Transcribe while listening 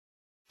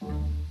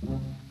Good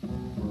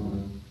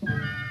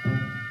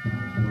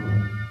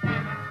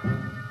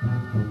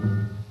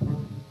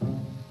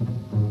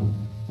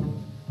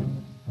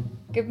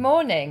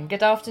morning,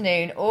 good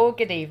afternoon, or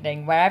good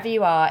evening, wherever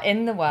you are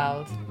in the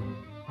world.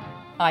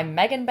 I'm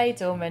Megan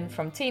Bay-Dorman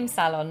from Team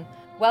Salon,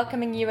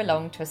 welcoming you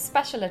along to a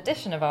special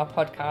edition of our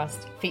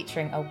podcast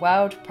featuring a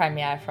world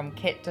premiere from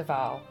Kit de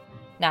Waal.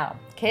 Now,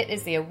 Kit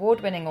is the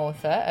award-winning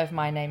author of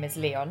My Name is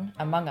Leon,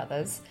 among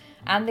others,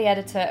 and the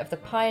editor of the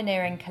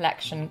pioneering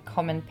collection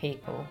Common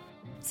People.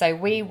 So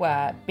we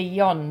were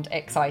beyond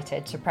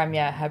excited to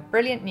premiere her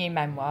brilliant new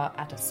memoir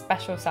at a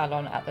special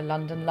salon at the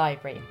London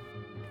Library.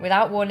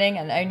 Without Warning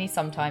and Only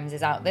Sometimes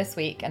is out this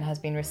week and has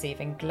been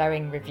receiving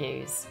glowing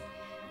reviews.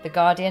 The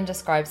Guardian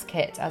describes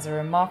Kit as a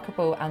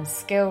remarkable and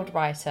skilled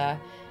writer,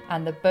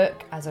 and the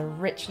book as a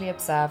richly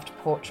observed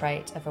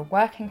portrait of a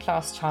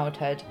working-class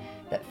childhood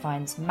that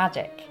finds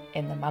magic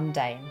in the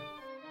mundane.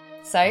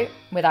 So,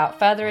 without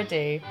further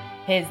ado,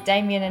 here's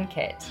Damien and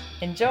Kit.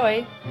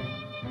 Enjoy!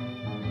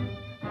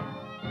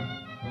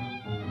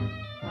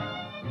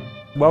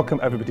 Welcome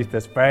everybody to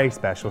this very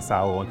special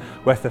salon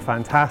with the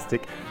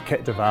fantastic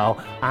Kit de Waal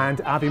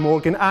and Abby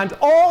Morgan and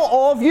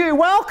all of you.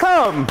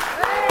 Welcome!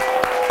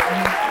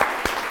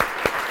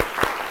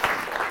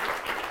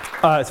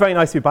 It's very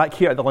nice to be back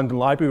here at the London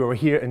Library. We were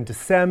here in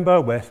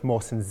December with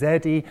Mohsen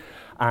Zedi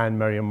and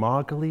Miriam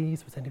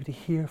Margolyes. Was anybody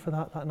here for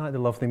that night? The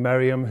lovely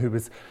Miriam, who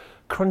was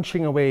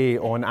crunching away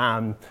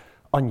on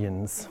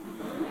onions.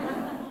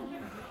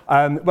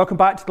 Welcome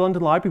back to the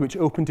London Library, which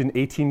opened in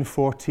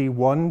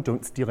 1841.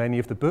 Don't steal any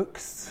of the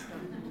books.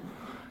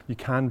 You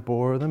can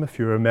borrow them if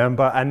you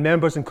remember. And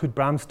members include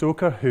Bram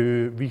Stoker,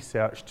 who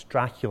researched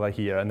Dracula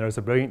here. And there's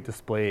a brilliant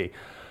display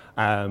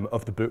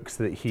of the books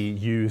that he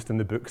used and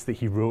the books that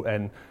he wrote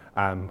in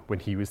when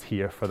he was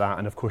here for that.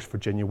 And of course,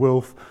 Virginia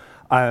Woolf.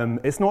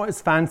 It's not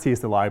as fancy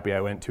as the library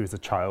I went to as a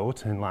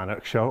child in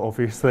Lanarkshire,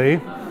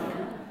 obviously.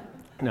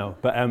 No,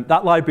 but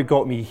that library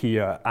got me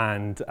here,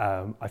 and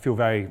I feel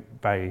very,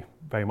 very,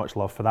 very much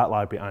love for that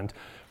library and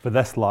for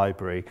this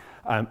library,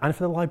 and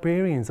for the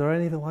librarians. Are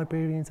any of the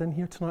librarians in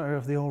here tonight, or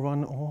have they all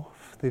run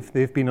off?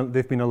 They've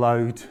been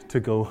allowed to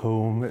go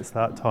home. It's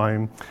that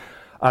time.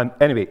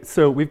 Anyway,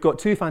 so we've got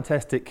two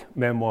fantastic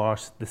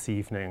memoirs this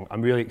evening.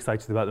 I'm really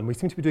excited about them. We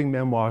seem to be doing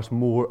memoirs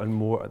more and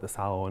more at the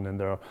salon, and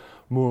there are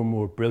more and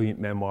more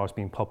brilliant memoirs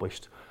being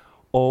published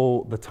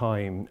all the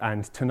time,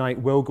 and tonight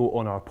will go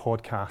on our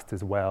podcast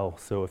as well.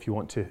 So if you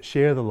want to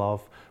share the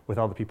love with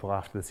other people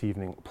after this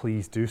evening,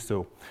 please do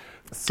so.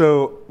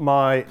 So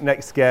my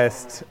next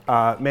guest,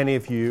 many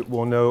of you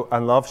will know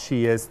and love.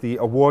 She is the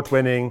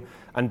award-winning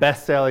and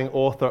best-selling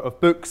author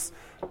of books,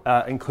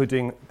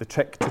 including The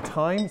Trick to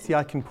Time. See,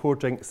 I can pour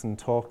drinks and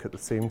talk at the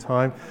same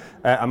time.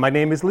 And My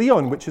Name is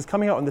Leon, which is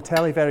coming out on the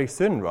telly very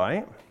soon,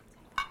 right?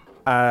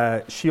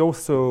 She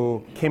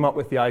also came up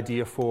with the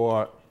idea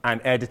for and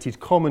edited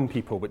Common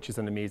People, which is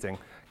an amazing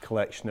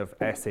collection of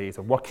essays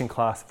of working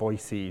class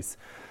voices,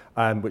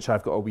 which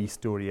I've got a wee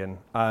story in.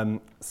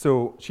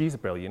 So she's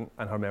brilliant,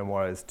 and her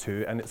memoir is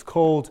too, and it's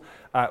called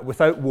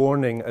Without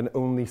Warning and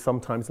Only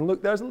Sometimes. And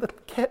look, there's a little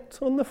Kit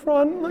on the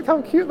front. Look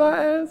how cute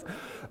that is.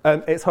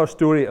 It's her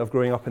story of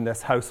growing up in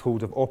this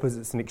household of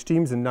opposites and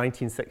extremes in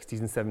 1960s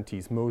and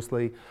 70s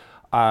mostly.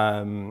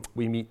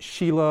 We meet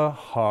Sheila,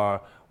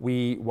 her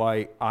wee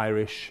white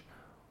Irish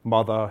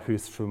mother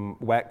who's from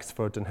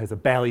Wexford and has a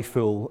belly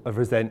full of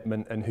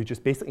resentment and who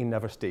just basically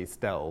never stays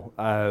still.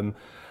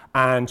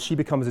 And she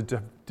becomes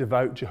a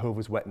devout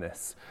Jehovah's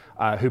Witness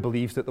who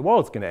believes that the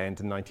world's going to end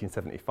in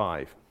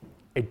 1975.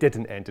 It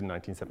didn't end in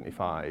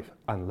 1975,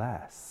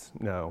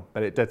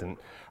 but it didn't.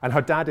 And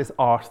her dad is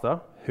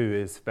Arthur, who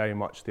is very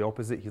much the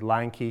opposite. He's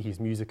lanky,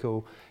 he's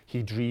musical,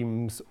 he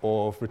dreams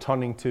of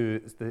returning to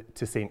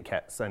St.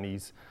 Kitts, and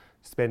he's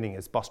spending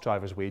his bus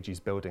driver's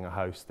wages building a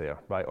house there,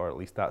 right? Or at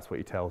least that's what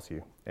he tells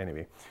you.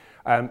 Anyway,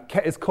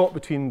 Kit is caught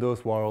between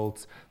those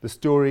worlds. The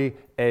story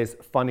is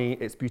funny,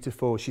 it's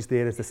beautiful. She's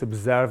there as this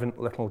observant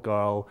little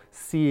girl,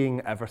 seeing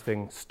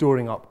everything,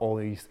 storing up all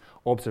these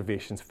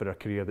observations for her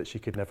career that she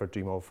could never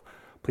dream of.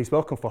 Please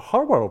welcome for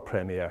her world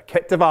premiere,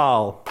 Kit de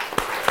Waal.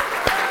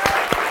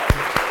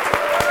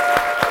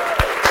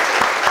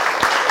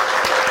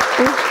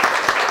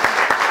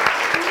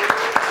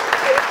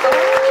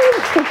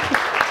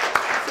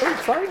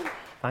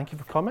 Thank you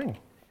for coming.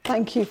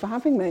 Thank you for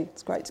having me.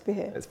 It's great to be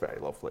here. It's very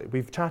lovely.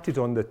 We've chatted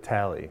on the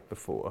telly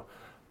before,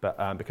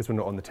 but because we're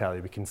not on the telly,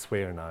 we can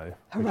swear now.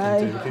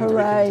 Hooray, we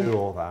hooray. can do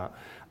all that.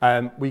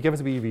 Will you give us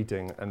a wee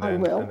reading and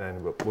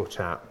then we'll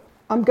chat?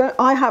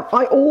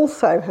 I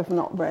also have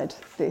not read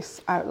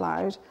this out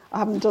loud. I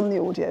haven't done the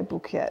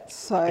audiobook yet,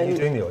 so... Are you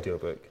doing the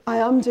audiobook? I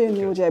am doing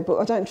the audiobook.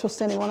 I don't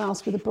trust anyone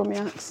else with a Brummie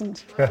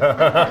accent.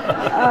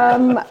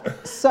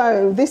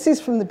 So this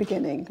is from the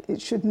beginning. It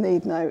should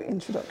need no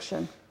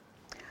introduction.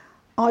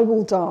 I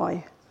will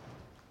die.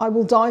 I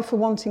will die for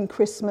wanting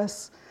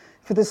Christmas,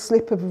 for the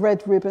slip of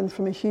red ribbon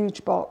from a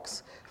huge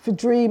box, for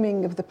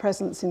dreaming of the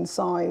presents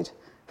inside,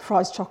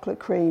 fries, chocolate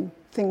cream,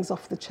 things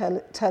off the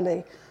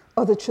telly,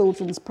 other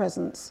children's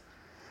presents.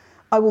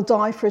 I will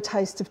die for a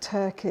taste of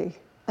turkey,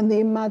 and the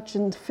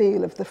imagined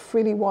feel of the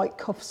frilly white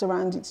cuffs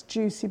around its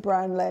juicy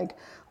brown leg.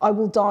 I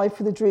will die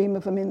for the dream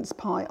of a mince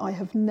pie I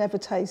have never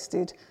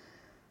tasted,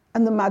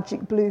 and the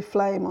magic blue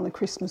flame on a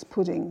Christmas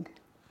pudding.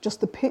 Just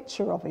the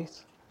picture of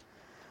it.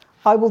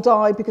 I will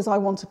die because I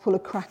want to pull a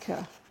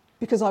cracker,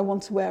 because I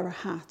want to wear a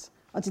hat.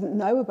 I didn't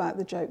know about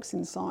the jokes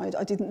inside.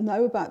 I didn't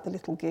know about the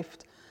little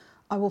gift.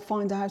 I will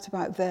find out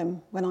about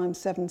them when I'm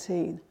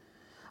 17.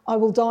 I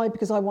will die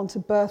because I want a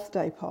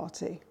birthday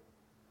party.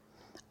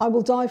 I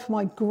will die for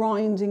my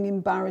grinding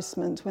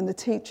embarrassment when the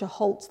teacher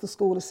halts the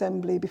school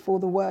assembly before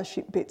the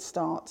worship bit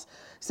starts,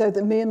 so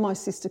that me and my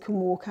sister can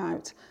walk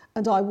out.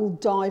 And I will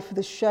die for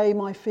the shame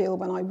I feel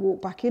when I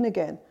walk back in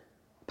again,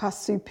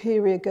 past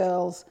superior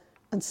girls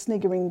and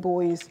sniggering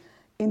boys,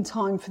 in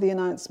time for the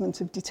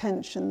announcement of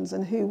detentions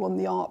and who won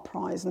the art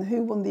prize and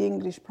who won the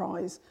English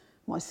prize,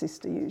 my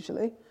sister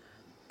usually.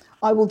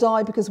 I will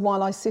die because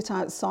while I sit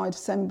outside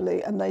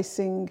assembly and they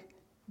sing,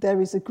 "There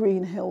is a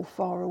green hill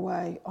far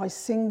away," I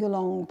sing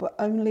along, but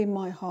only in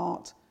my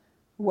heart,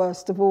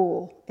 worst of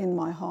all, in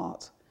my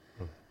heart.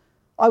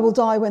 I will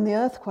die when the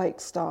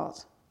earthquakes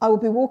start. I will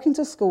be walking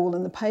to school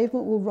and the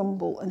pavement will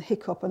rumble and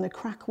hiccup and a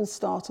crack will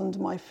start under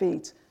my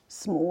feet,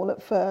 small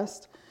at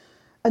first,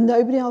 and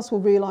nobody else will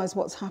realise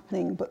what's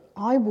happening, but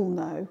I will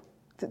know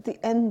that the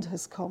end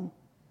has come.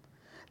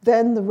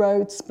 Then the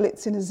road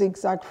splits in a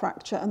zigzag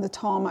fracture and the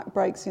tarmac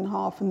breaks in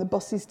half and the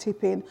buses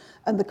tip in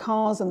and the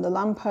cars and the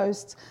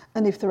lampposts,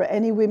 and if there are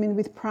any women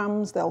with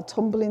prams, they'll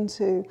tumble in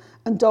too,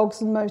 and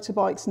dogs and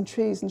motorbikes and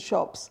trees and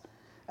shops,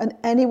 and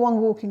anyone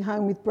walking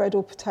home with bread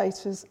or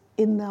potatoes,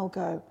 in they'll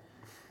go.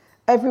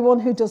 Everyone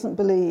who doesn't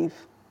believe,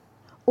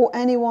 or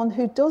anyone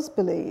who does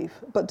believe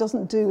but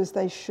doesn't do as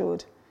they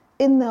should,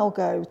 in they'll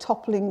go,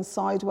 toppling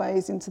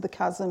sideways into the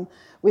chasm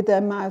with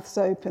their mouths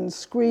open,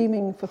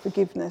 screaming for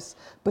forgiveness.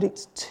 But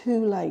it's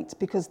too late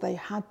because they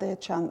had their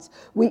chance.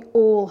 We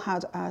all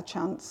had our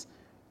chance.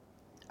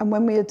 And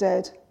when we are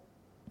dead,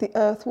 the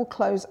earth will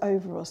close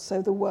over us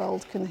so the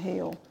world can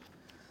heal.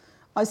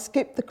 I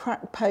skipped the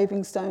cracked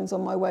paving stones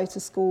on my way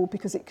to school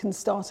because it can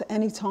start at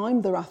any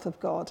time, the wrath of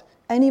God,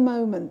 any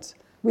moment,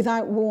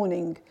 without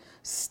warning.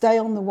 Stay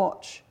on the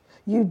watch.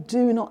 You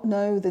do not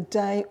know the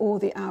day or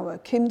the hour.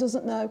 Kim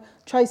doesn't know,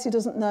 Tracy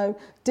doesn't know,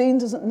 Dean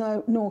doesn't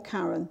know, nor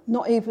Karen,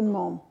 not even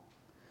Mom.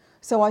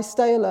 So I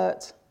stay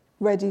alert,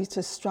 ready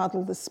to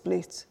straddle the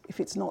split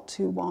if it's not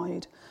too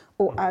wide,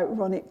 or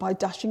outrun it by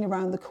dashing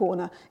around the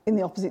corner in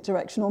the opposite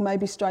direction, or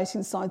maybe straight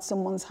inside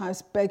someone's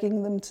house,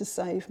 begging them to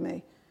save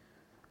me.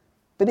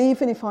 But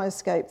even if I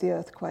escape the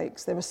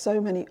earthquakes, there are so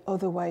many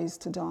other ways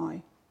to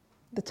die.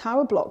 The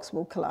tower blocks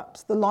will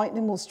collapse, the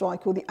lightning will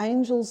strike, or the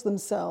angels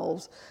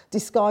themselves,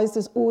 disguised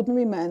as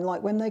ordinary men,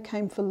 like when they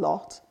came for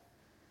Lot,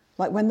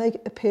 like when they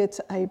appeared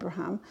to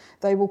Abraham,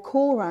 they will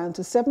call round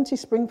to 70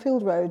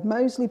 Springfield Road,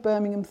 Moseley,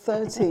 Birmingham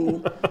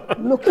 13,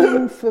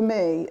 looking for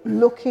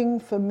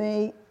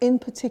me, in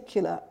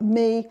particular,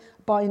 me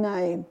by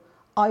name.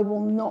 I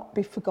will not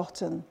be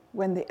forgotten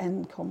when the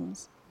end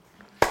comes.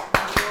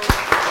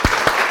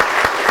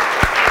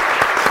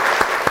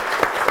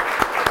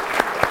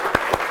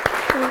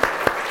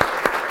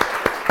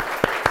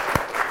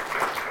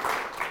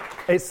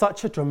 It's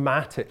such a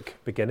dramatic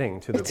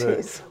beginning to the book. It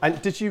is.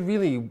 And did you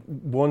really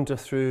wander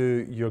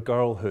through your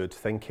girlhood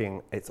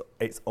thinking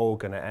it's all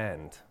going to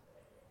end?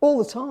 All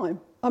the time.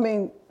 I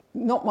mean,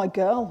 not my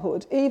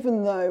girlhood,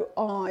 even though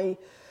I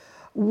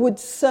would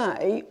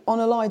say on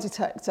a lie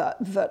detector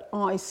that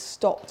I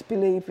stopped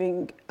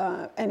believing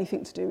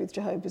anything to do with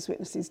Jehovah's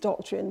Witnesses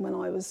doctrine when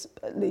I was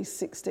at least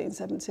 16,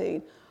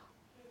 17.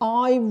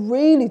 I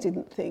really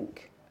didn't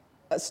think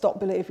stop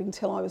believing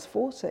until I was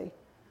 40.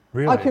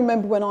 Really? I can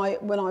remember when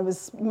I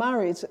was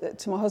married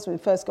to my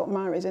husband, first got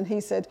married, and he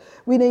said,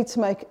 we need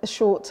to make a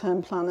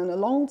short-term plan and a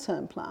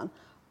long-term plan.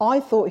 I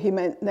thought he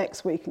meant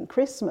next week and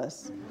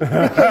Christmas.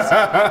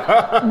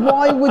 Because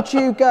why would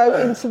you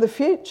go into the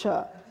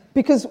future?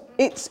 Because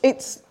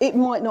it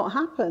might not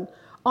happen.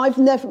 I've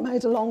never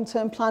made a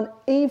long-term plan,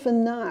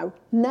 even now,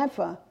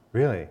 never.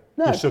 Really?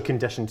 No. You're so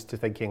conditioned to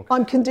thinking...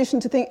 I'm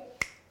conditioned to think,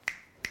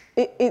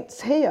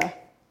 it's here,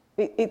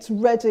 it's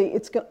ready,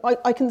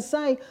 I can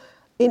say...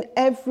 in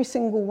every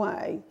single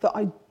way that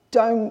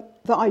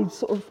I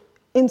sort of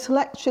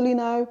intellectually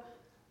know,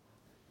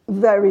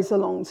 there is a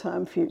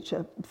long-term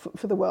future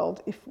for the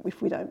world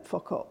if we don't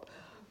fuck up.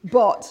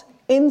 But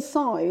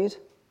inside,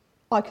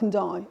 I can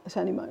die at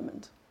any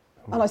moment.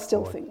 And I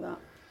still think that.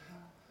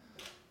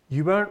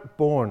 You weren't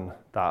born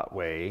that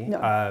way. No.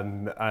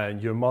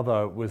 And your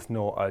mother was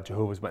not a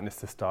Jehovah's Witness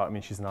to start. I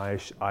mean, she's an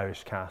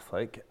Irish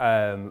Catholic.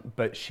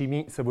 But she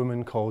meets a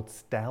woman called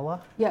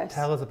Stella. Yes.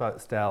 Tell us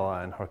about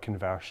Stella and her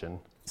conversion.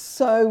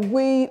 So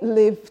we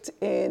lived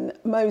in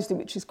Moseley,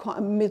 which is quite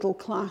a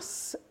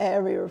middle-class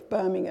area of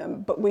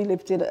Birmingham, but we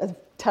lived in a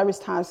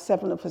terraced house,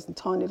 7 of us, a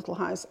tiny little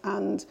house,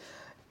 and,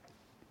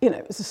 you know,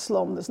 it was a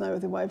slum, there's no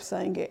other way of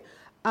saying it.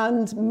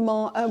 And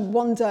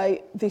one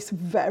day, this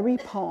very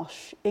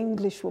posh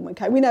English woman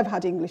came. We never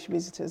had English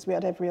visitors, we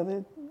had every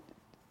other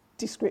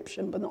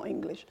description, but not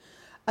English.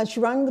 And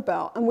she rang the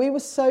bell, and we were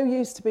so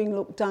used to being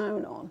looked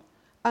down on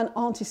And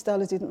Auntie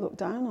Stella didn't look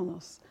down on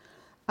us.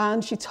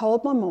 And she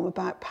told my mum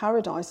about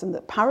paradise and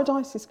that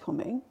paradise is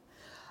coming.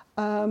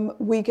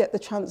 We get the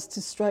chance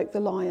to stroke the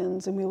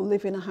lions and we will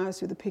live in a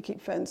house with a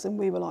picket fence. And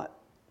we were like,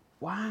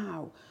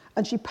 wow.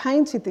 And she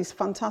painted this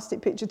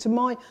fantastic picture to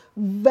my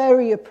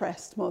very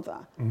oppressed mother,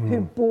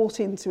 who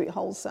bought into it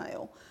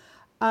wholesale.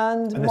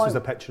 And this was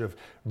a picture of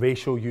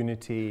racial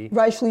unity.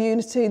 Racial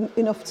unity,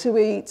 enough to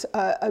eat,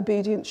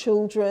 obedient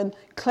children,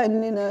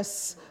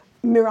 cleanliness,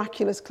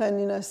 miraculous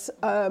cleanliness.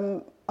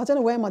 I don't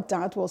know where my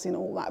dad was in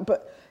all that,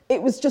 but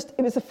it was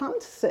a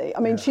fantasy. I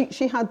mean,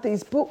 she had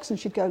these books and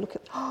she'd go, look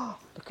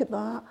at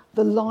that,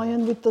 the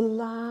lion with the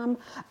lamb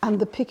and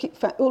the picket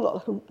fence,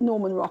 like a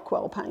Norman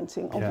Rockwell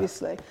painting,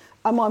 obviously. Yeah.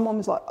 And my mum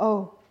was like,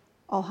 oh,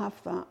 I'll have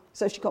that.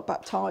 So she got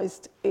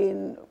baptised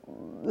in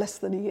less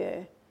than a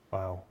year.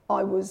 Wow.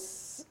 I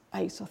was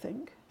 8, I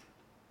think.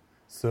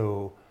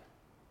 So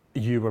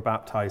you were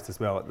baptised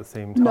as well at the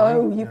same time?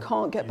 No, you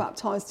can't get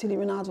baptised till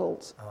you're an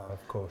adult. Oh,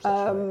 of course.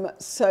 That's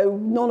right. So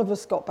none of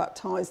us got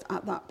baptised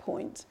at that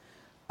point.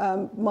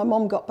 My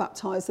mum got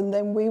baptised, and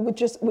then we would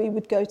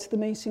go to the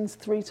meetings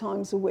 3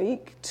 times a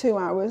week, 2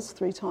 hours,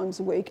 3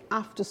 times a week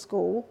after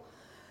school.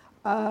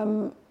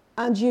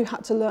 And you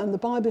had to learn the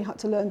Bible, you had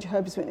to learn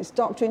Jehovah's Witness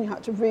doctrine, you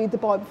had to read the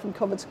Bible from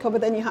cover to cover,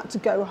 then you had to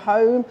go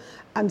home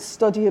and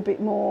study a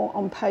bit more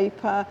on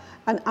paper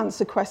and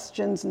answer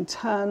questions and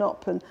turn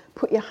up and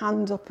put your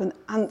hand up and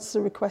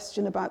answer a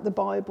question about the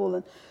Bible.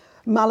 And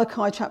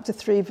Malachi chapter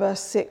 3 verse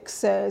 6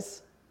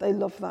 says, they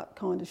love that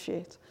kind of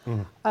shit.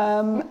 And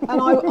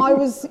I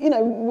was,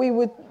 we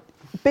would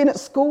been at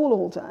school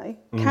all day,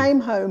 came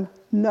home,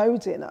 no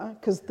dinner,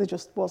 because there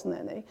just wasn't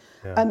any.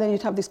 Yeah. And then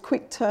you'd have this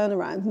quick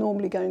turnaround,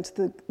 normally going to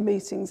the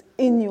meetings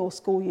in your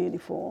school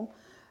uniform.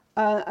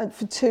 And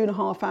for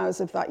 2.5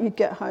 hours of that, you'd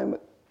get home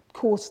at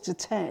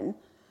 9:45,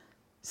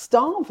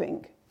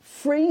 starving,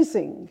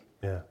 freezing.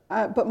 Yeah.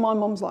 But my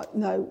mum's like,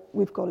 no,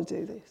 we've got to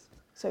do this.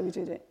 So we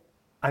did it.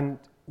 And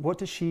what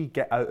does she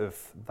get out of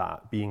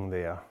that, being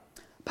there?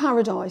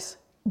 Paradise.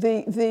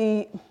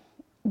 The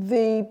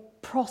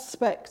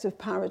prospect of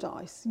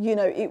paradise,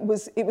 it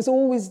was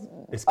always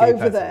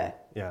over there.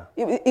 Yeah.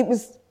 It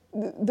was,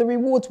 the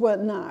rewards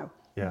weren't now.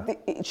 Yeah.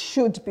 It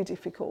should be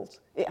difficult.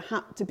 It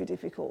had to be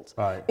difficult.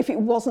 Right. If it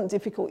wasn't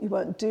difficult, you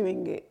weren't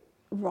doing it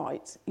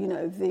right.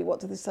 What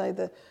do they say?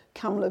 The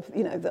camel of,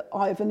 the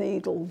eye of a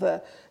needle,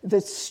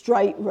 the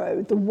straight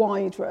road, the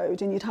wide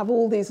road, and you'd have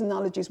all these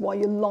analogies why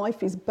your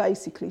life is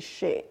basically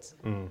shit.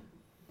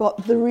 But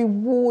the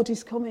reward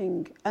is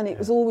coming, and it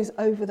was always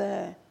over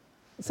there.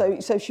 So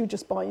she would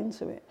just buy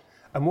into it.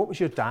 And what was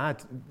your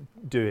dad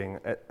doing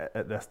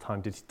at this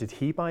time? Did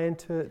he buy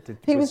into it?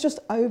 He was just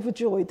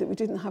overjoyed that we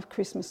didn't have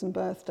Christmas and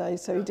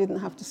birthdays, so he didn't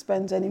have to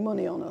spend any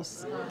money on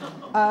us.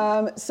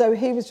 So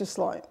he was just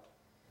like,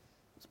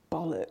 it's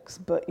bollocks,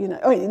 but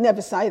he'd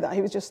never say that.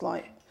 He was just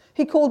like,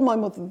 he called my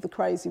mother the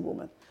crazy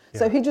woman. Yeah.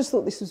 So he just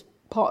thought this was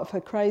part of her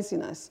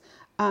craziness.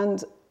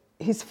 And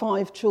his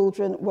 5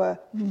 children were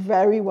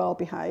very well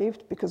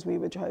behaved because we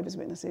were Jehovah's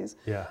Witnesses.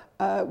 Yeah.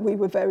 We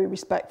were very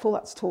respectful,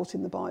 that's taught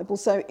in the Bible.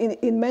 So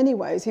in many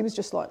ways, he was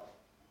just like,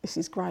 this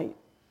is great.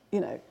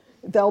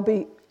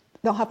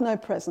 They'll have no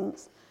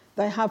presents.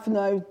 They have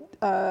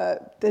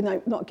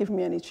they're not giving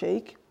me any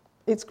cheek.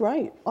 It's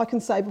great. I can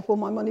save up all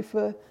my money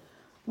for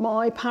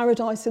my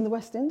paradise in the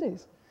West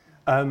Indies.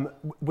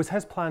 Was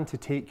his plan to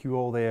take you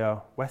all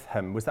there with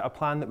him? Was that a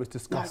plan that was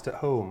discussed at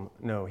home?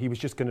 No, he was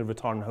just going to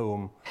return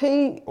home on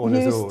his own.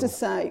 He used to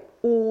say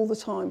all the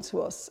time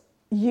to us,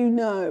 he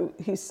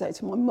used to say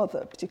to my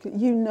mother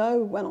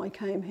particularly, when I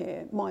came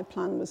here, my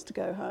plan was to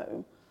go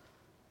home,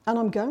 and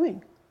I'm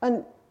going.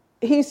 And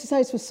he used to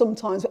say to us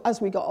sometimes, as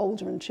we got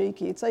older and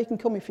cheeky, he'd say, you can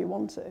come if you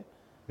want to.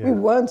 Yeah. We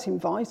weren't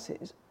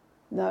invited.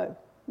 No,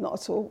 not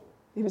at all.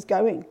 He was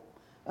going.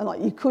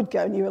 And you could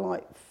go and you were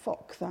like,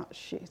 fuck that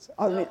shit.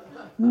 I mean,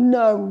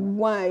 no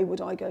way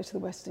would I go to the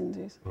West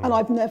Indies. Right. And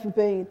I've never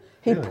been.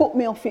 He put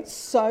me off it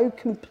so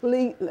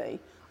completely.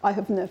 I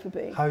have never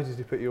been. How did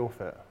he put you off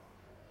it?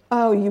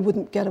 Oh, you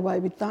wouldn't get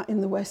away with that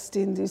in the West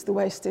Indies. The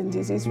West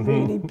Indies is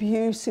really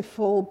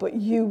beautiful, but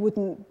you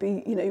wouldn't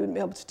be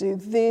able to do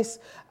this.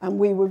 And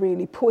we were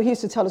really poor. He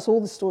used to tell us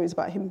all the stories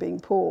about him being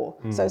poor.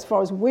 So as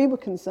far as we were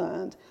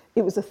concerned,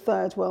 it was a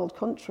third world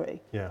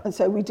country. Yeah. And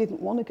so we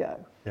didn't want to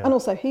go. Yeah. And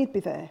also he'd be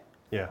there.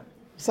 Yeah.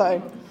 So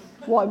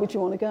why would you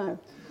want to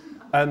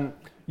go?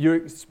 Your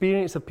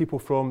experience of people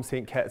from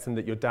St Kitts and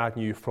that your dad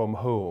knew from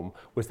home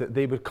was that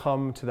they would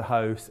come to the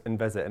house and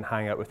visit and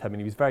hang out with him,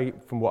 and he was very,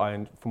 from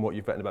what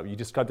you've written about, you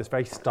described this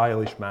very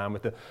stylish man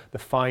with the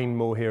fine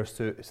mohair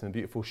suits and the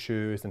beautiful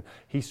shoes, and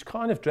he's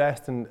kind of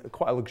dressed in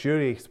quite a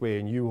luxurious way,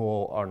 and you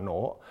all are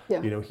not.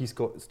 Yeah. He's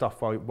got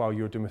stuff while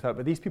you're doing without,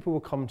 but these people will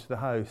come to the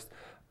house,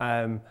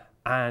 and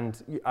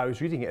I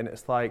was reading it, and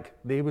it's like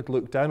they would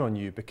look down on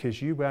you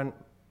because you weren't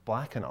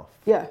black enough.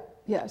 Yeah.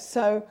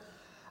 So.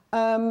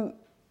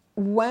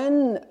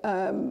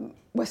 When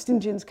West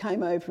Indians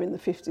came over in the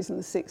 50s and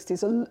the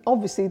 60s,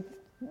 obviously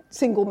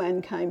single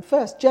men came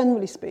first.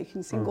 Generally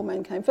speaking, single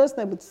men came first.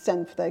 They would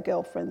send for their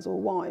girlfriends or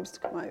wives to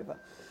come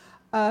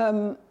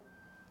over.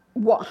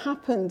 what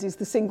happened is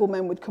the single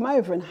men would come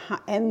over and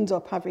end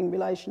up having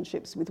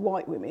relationships with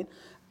white women.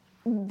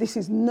 This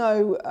is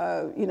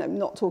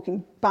not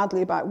talking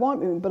badly about white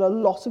women, but a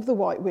lot of the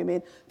white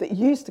women that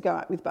used to go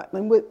out with black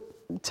men were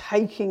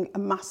taking a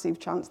massive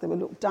chance. They were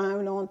looked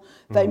down on.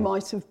 They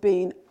might have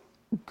been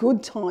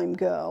good time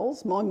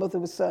girls. My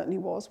mother certainly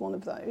was one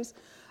of those.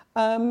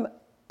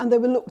 And they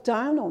were looked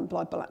down on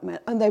by black men,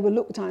 and they were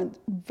looked down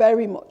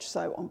very much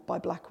so on by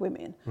black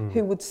women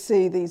who would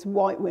see these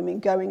white women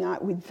going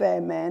out with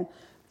their men.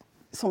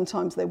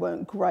 Sometimes they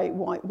weren't great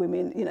white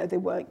women, they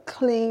weren't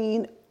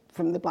clean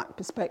from the black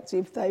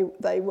perspective.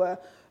 They were,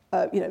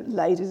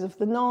 ladies of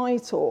the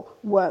night, or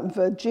weren't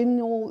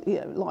virginal,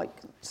 like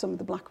some of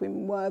the black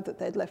women were that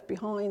they'd left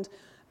behind.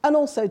 And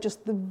also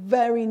just the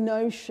very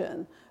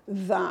notion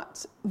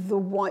that the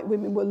white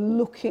women were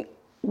looking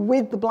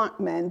with the black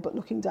men, but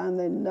looking down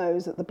their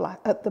nose at the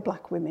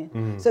black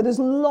women. So there's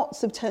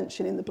lots of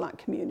tension in the black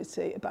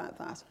community about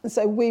that. And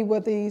so we were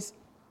these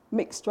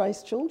mixed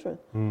race children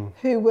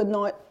who were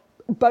not,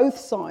 both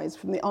sides,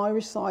 from the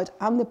Irish side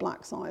and the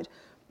black side,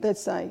 they'd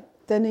say,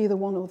 they're neither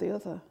one or the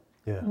other.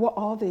 Yeah. What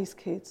are these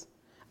kids?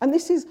 And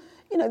this is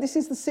the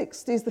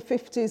 60s, the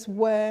 50s,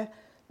 where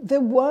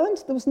there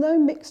was no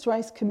mixed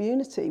race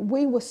community.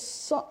 We were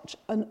such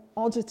an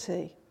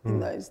oddity in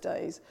those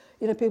days.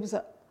 People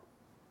say,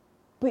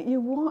 but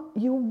you're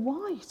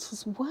white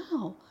as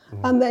well.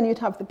 And then you'd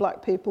have the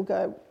black people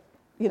go,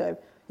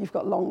 you've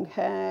got long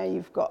hair,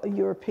 you've got a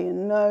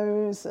European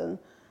nose, and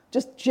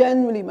just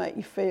generally make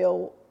you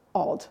feel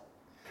odd.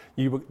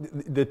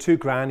 The two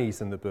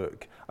grannies in the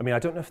book, I mean, I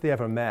don't know if they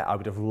ever met. I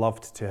would have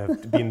loved to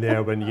have been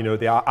there when,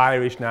 the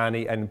Irish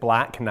nanny and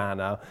black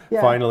nana,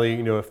 finally,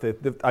 if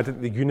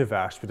the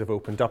universe would have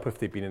opened up if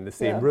they'd been in the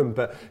same room.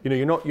 But,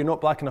 you're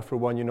not black enough for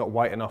one, you're not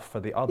white enough for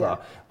the other.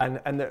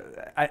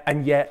 Yeah.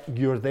 And yet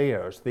you're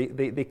theirs.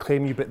 They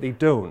claim you, but they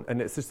don't.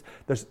 And it's just,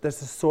 there's this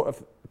sort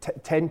of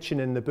tension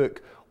in the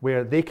book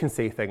where they can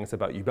say things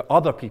about you, but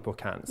other people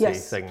can't say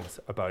things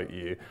about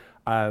you.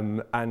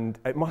 And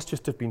it must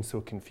just have been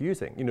so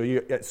confusing.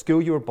 At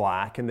school you were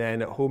black, and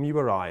then at home you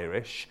were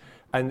Irish.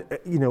 And,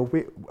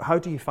 how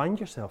do you find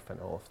yourself in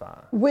all of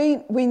that?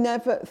 We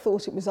never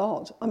thought it was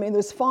odd. I mean, there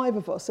was 5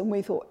 of us, and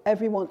we thought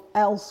everyone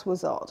else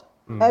was odd.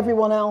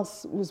 Everyone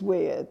else was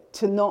weird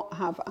to not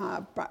have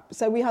our black.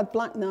 So we had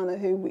Black Nana,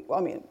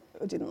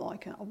 I didn't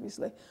like her,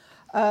 obviously.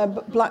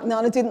 But Black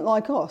Nana didn't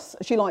like us.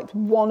 She liked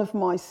one of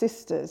my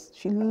sisters.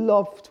 She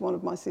loved one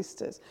of my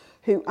sisters,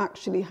 who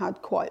actually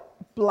had quite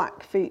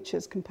black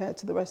features compared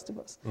to the rest of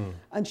us.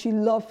 And she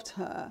loved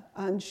her,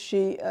 and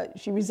she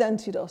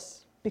resented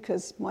us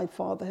because my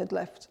father had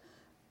left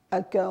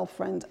a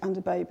girlfriend and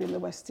a baby in the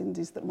West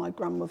Indies that my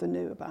grandmother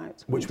knew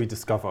about. Which we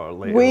discover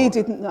later. We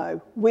didn't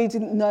know. We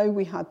didn't know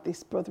we had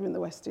this brother in the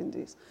West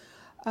Indies.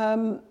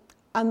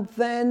 And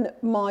then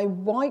my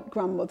white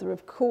grandmother,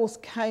 of course,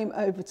 came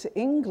over to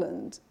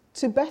England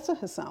to better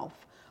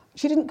herself.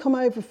 She didn't come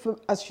over for,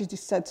 as she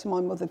just said to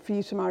my mother, for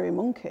you to marry a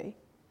monkey.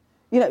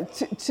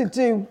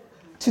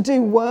 To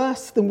do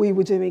worse than we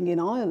were doing in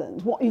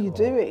Ireland. What are you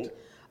doing?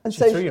 And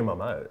she threw your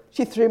mum out.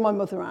 She threw my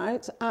mother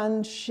out,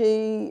 and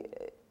she,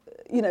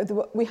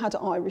 we had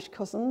Irish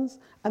cousins,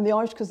 and the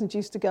Irish cousins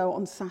used to go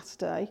on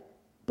Saturday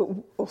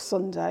or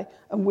Sunday,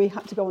 and we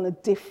had to go on a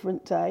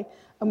different day.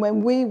 And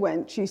when we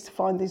went, she used to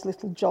find these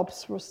little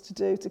jobs for us to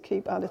do to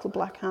keep our little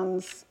black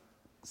hands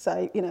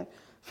safe,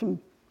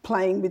 from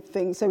playing with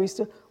things. So we used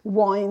to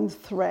wind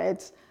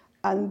thread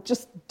and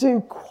just do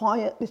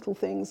quiet little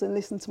things and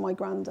listen to my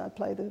granddad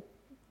play the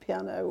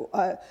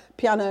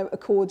piano,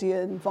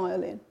 accordion,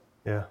 violin.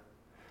 Yeah.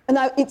 And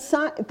now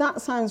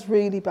that sounds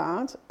really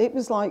bad. It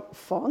was like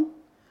fun.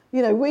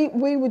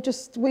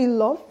 We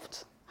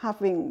loved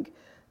having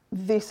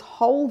this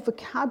whole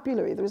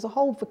vocabulary. There is a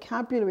whole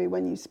vocabulary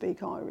when you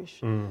speak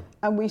Irish. And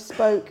we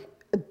spoke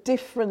a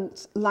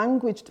different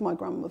language to my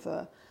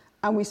grandmother,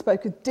 and we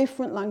spoke a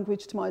different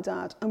language to my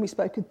dad, and we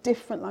spoke a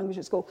different language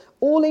at school.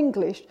 All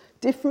English,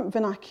 different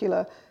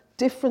vernacular,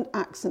 different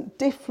accent,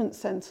 different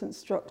sentence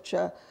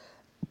structure,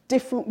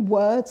 different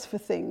words for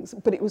things,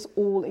 but it was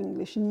all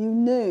English, and you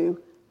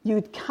knew you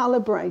would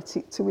calibrate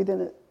it to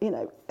within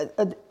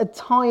a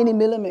tiny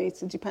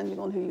millimetre, depending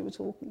on who you were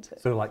talking to.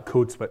 So like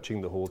code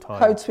switching the whole time.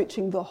 Code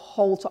switching the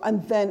whole time.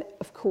 And then,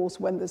 of course,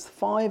 when there's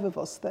 5 of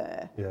us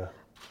there,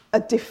 a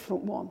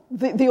different one.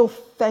 The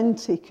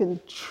authentic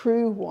and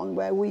true one,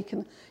 where we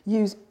can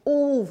use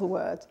all the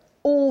words,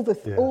 all the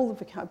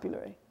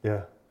vocabulary.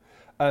 Yeah.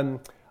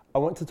 I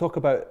want to talk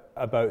about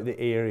the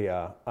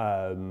area.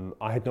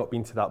 I had not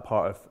been to that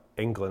part of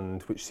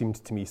England, which seemed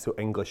to me so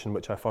English, and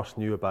which I first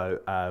knew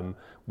about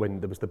when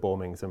there was the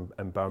bombings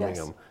in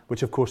Birmingham,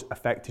 which of course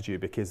affected you,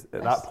 because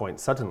at that point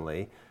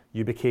suddenly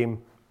you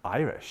became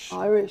Irish.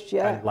 Irish,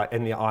 yeah. And like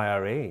in the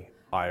IRA,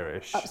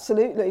 Irish.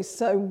 Absolutely.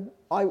 So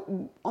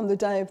on the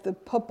day of the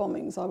pub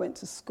bombings, I went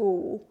to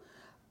school,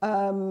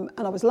 and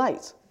I was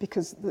late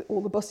because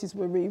all the buses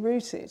were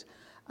rerouted.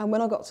 And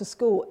when I got to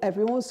school,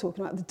 everyone was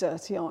talking about the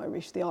dirty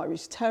Irish, the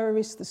Irish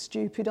terrorists, the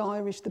stupid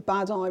Irish, the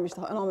bad Irish,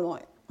 and I'm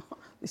like,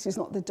 this is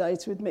not the day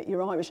to admit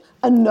you're Irish.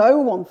 And no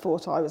one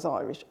thought I was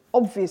Irish,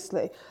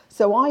 obviously.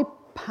 So I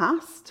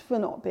passed for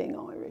not being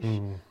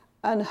Irish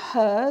and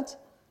heard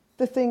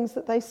the things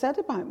that they said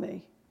about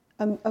me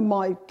and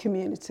my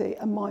community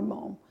and my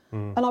mom.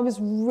 And I was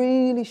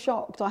really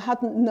shocked. I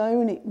hadn't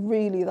known it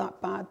really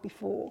that bad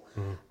before.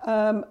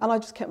 And I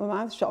just kept my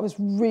mouth shut. I was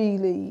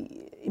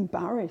really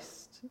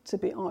embarrassed to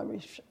be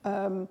Irish.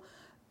 And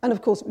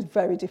of course, it was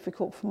very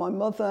difficult for my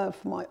mother,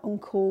 for my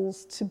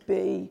uncles to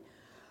be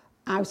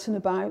out and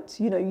about.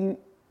 You know,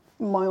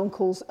 my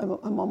uncles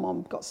and my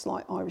mum got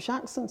slight Irish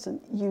accents, and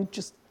you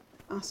just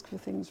ask for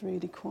things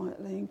really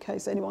quietly in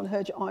case anyone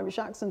heard your Irish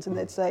accent, and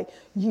they'd say,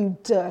 "You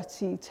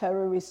dirty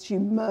terrorists,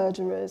 you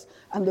murderers,"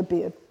 and there'd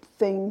be a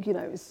thing. You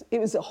know, it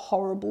was a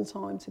horrible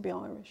time to be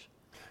Irish.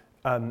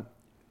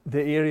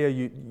 The area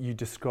you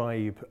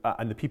describe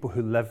and the people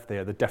who live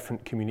there, the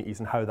different communities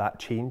and how that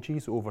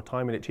changes over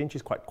time, and it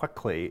changes quite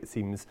quickly, it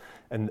seems,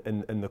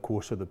 in the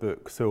course of the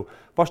book. So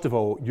first of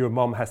all, your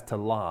mum has to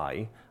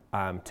lie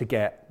to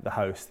get the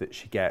house that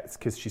she gets,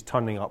 because she's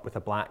turning up with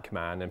a black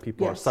man and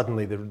people are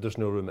suddenly, there's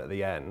no room at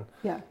the inn,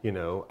 you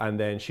know, and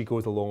then she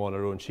goes along on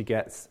her own. She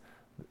gets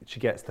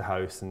the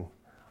house and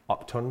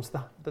up turns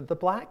the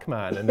black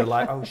man, and they're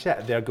like, oh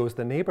shit, there goes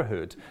the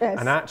neighbourhood.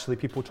 And actually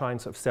people try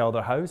and sort of sell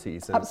their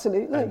houses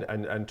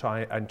and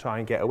try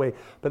and get away.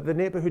 But the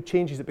neighbourhood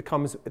changes. It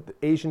becomes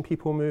Asian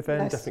people move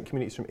in, different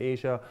communities from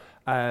Asia,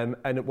 and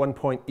at one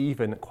point,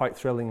 even quite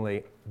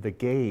thrillingly, the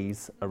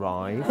gays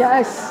arrive.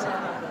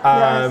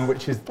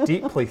 Which is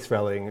deeply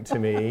thrilling to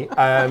me.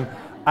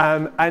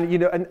 And you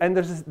know, and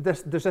there's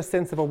this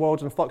sense of a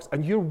world in flux,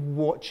 and you're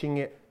watching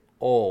it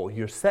all.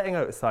 You're sitting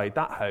outside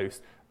that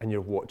house and you're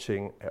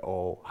watching it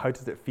all. How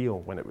did it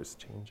feel when it was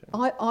changing?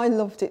 I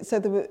loved it. So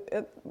there were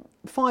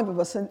 5 of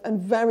us, and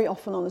very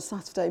often on a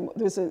Saturday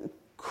there was a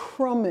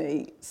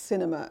crummy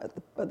cinema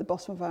at the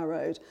bottom of our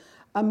road,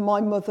 and my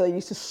mother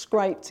used to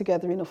scrape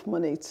together enough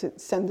money to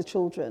send the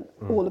children,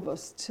 all of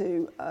us,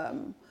 to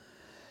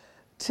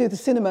the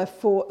cinema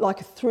for like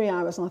 3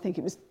 hours, and I think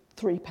it was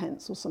 3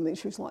 pence or something.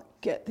 She was like,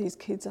 get these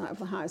kids out of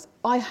the house.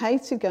 I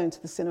hated going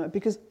to the cinema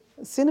because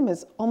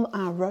cinemas on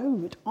our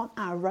road.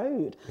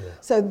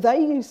 So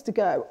they used to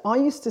go. I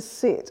used to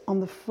sit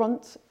on the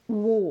front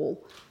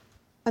wall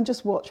and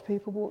just watch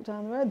people walk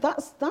down the road.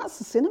 That's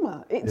the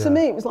cinema. To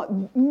me, it was like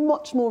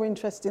much more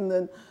interesting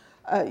than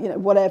you know,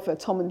 whatever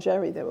Tom and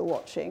Jerry they were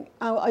watching.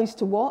 I used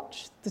to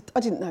watch.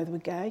 I didn't know they were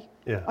gay.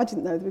 I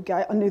didn't know they were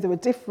gay. I knew they were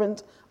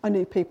different. I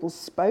knew people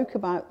spoke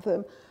about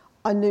them.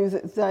 I knew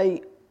that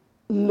they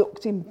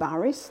looked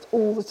embarrassed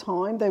all the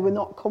time. They were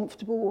not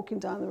comfortable walking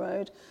down the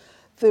road.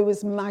 There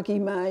was Maggie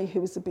May, who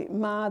was a bit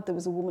mad. There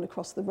was a woman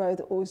across the road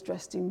that always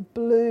dressed in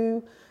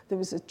blue. There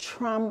was a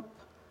tramp.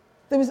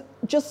 There was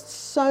just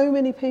so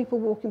many people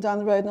walking down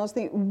the road. And I was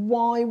thinking,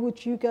 why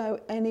would you go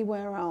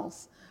anywhere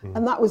else?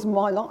 And that was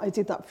my life. I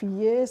did that for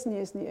years and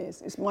years and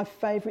years. It's my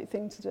favourite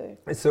thing to do.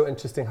 It's so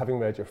interesting, having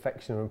read your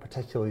fiction, and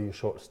particularly your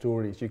short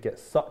stories, you get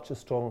such a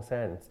strong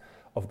sense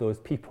of those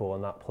people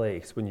in that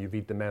place. When you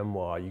read the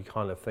memoir, you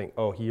kind of think,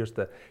 oh, here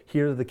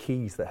are the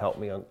keys that help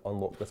me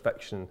unlock this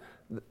fiction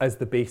as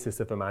the basis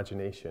of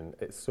imagination.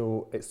 It's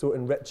so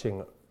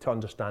enriching to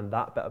understand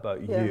that bit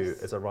about you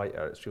as a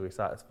writer. It's really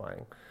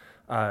satisfying.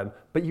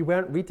 But you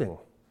weren't reading.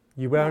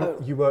 You weren't.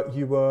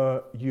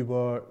 No. You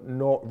were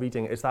not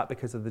reading. Is that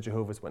because of the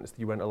Jehovah's Witness that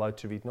you weren't allowed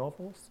to read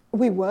novels?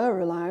 We were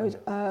allowed,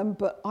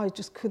 but I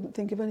just couldn't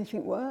think of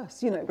anything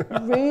worse. You know,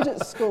 read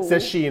at school.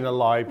 Says she in a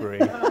library.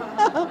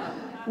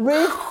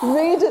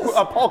 read at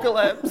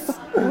apocalypse.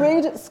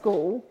 Read at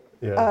school.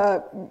 You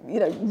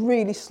know,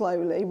 really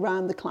slowly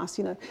round the class.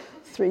 You know,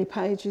 3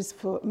 pages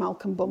for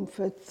Malcolm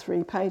Bumford,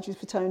 3 pages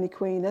for Tony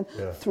Queen, and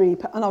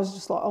and I was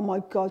just like, oh my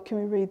God, can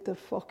we read the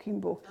fucking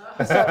book?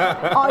 So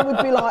I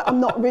would be like, I'm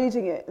not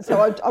reading it. So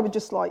I would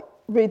just like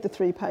read the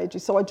 3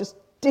 pages. So I just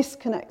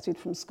disconnected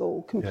from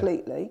school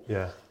completely.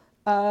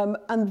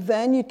 And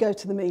then you'd go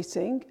to the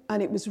meeting,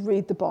 and it was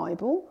read the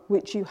Bible,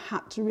 which you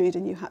had to read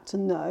and you had to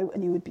know,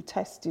 and you would be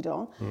tested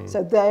on.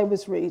 So there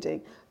was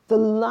reading. The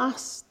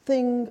last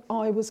thing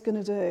I was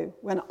going to do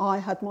when I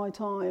had my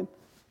time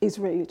is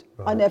read.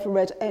 Right. I never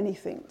read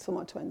anything till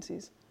my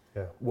 20s.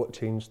 Yeah. What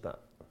changed that?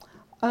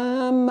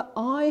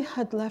 I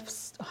had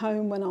left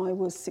home when I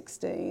was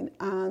 16,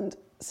 and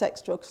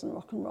sex, drugs and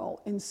rock and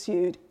roll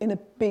ensued in a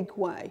big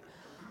way.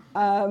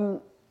 I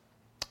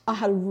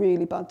had a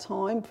really bad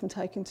time from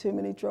taking too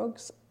many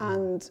drugs,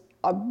 and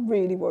I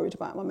really worried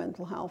about my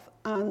mental health,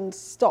 and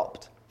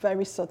stopped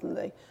very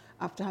suddenly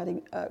after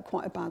having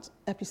quite a bad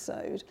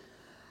episode.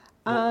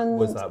 And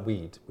was that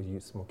weed? Were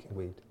you smoking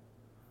weed?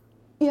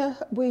 Yeah,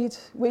 weed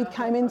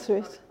came into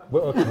it.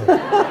 Well,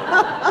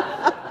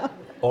 okay.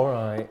 All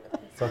right.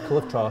 Circle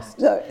of trust.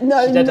 No,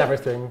 she did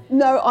everything.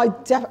 No, I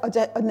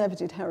never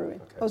did heroin.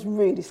 Okay. I was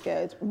really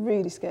scared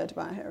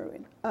about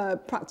heroin.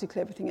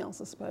 Practically everything else,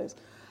 I suppose.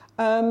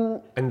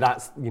 And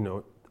that's, you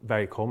know,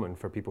 very common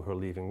for people who are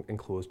leaving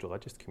enclosed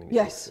religious communities.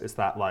 Yes. It's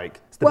that like,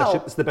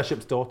 it's the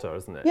bishop's daughter,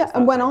 isn't it? Yeah,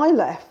 and when I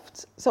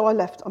left,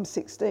 I'm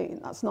 16,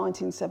 that's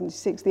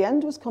 1976. The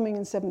end was coming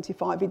in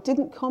 75. It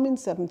didn't come in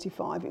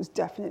 75, it was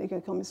definitely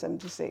going to come in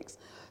 76.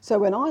 So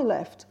when I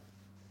left,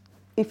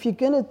 if you're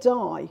going to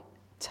die,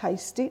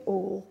 taste it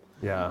all.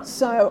 Yeah.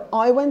 So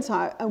I went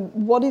out, and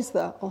what is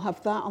there? I'll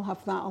have that, I'll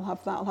have that, I'll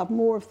have that, I'll have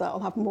more of that, I'll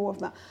have more of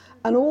that.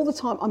 And all the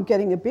time, I'm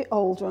getting a bit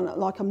older, and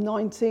like I'm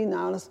 19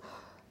 now, and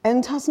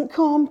end hasn't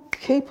come,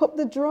 keep up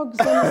the drugs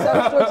and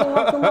sex, drugs and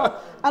rock and roll.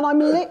 And I'm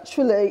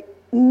literally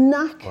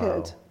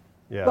knackered, Wow.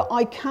 Yeah. but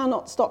I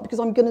cannot stop because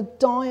I'm going to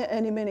die at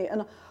any minute.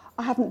 And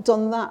I haven't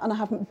done that, and I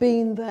haven't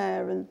been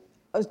there. And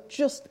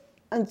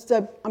and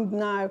so I'm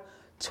now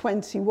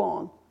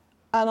 21,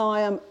 and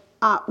I am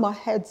my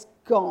head's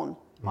gone.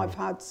 I've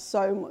had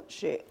so much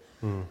shit.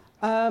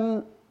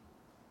 And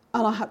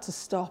I had to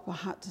stop.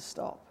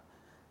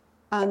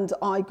 And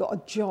I got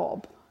a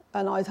job,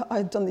 and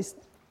I'd done this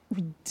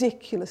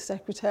ridiculous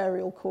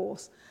secretarial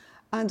course,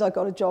 and I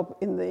got a job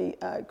in the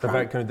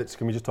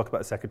can we just talk about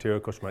the secretarial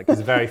course, Mike?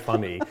 It's very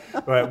funny,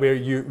 where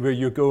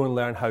you go and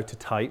learn how to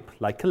type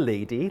like a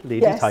lady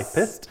yes,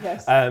 typist,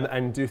 yes.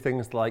 And do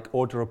things like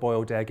order a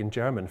boiled egg in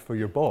German for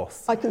your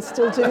boss. I can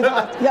still do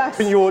that, yes.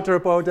 Can you order a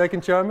boiled egg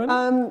in German?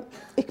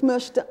 Ich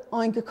möchte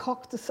ein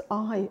gekochtes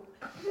Ei.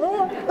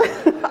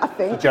 I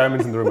think. The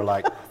Germans in the room are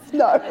like,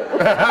 no.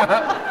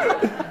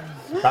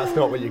 That's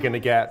not what you're going to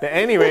get. But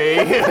anyway.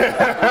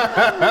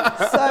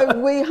 So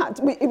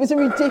it was a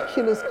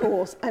ridiculous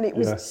course, and it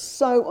was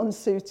so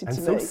unsuited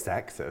to me. And so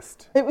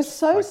sexist. It was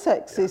so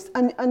sexist,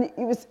 and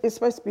it's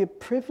supposed to be a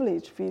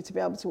privilege for you to be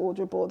able to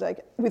order a boiled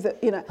egg with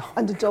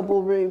and a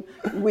double room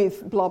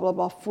with blah, blah,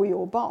 blah for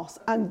your boss.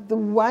 And the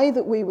way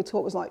that we were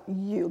taught was like,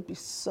 you'll be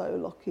so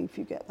lucky if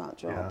you get that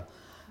job. Yeah.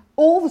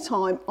 All the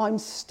time, I'm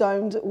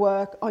stoned at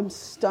work, I'm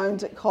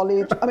stoned at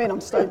college. I'm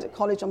stoned at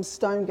college, I'm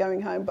stoned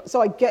going home. But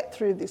so I get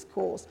through this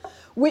course,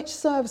 which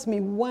serves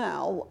me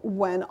well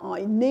when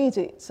I need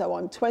it. So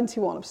I'm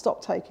 21, I've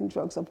stopped taking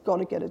drugs, I've got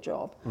to get a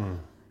job.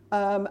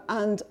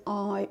 And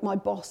my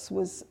boss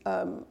was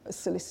a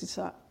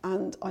solicitor,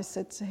 and I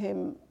said to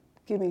him,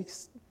 give me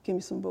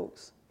some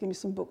books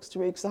to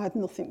read, because I had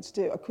nothing to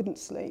do, I couldn't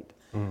sleep.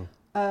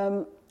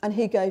 And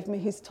he gave me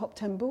his top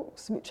 10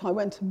 books, which I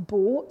went and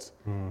bought.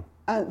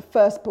 And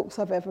first books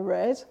I've ever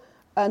read.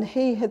 And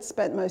he had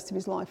spent most of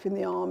his life in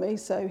the army,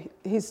 so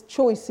his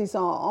choices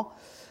are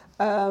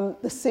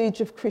The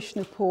Siege of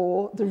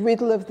Krishnapur, The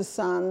Riddle of the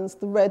Sands,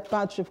 The Red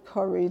Badge of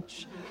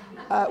Courage,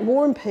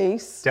 War and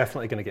Peace.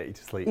 Definitely going to get you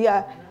to sleep.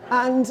 Yeah,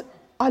 and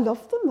I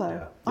loved them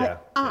though. I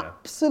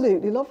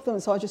absolutely loved them.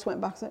 So I just went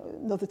back,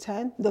 another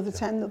 10, another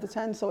 10, another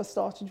 10. So I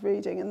started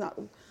reading, and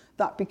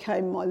that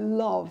became my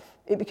love.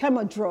 It became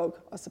my drug,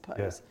 I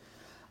suppose.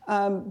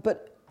 Yeah.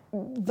 But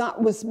that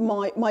was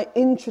my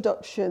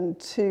introduction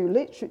to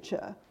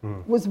literature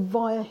was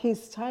via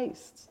his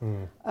tastes.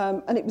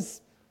 And it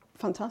was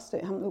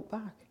fantastic. I haven't looked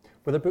back.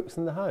 Were there books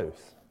in the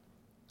house?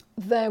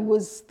 There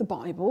was the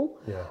Bible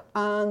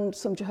and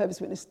some Jehovah's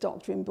Witness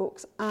doctrine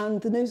books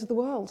and the News of the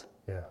World.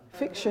 Yeah.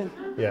 Fiction.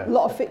 Yeah. A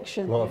lot of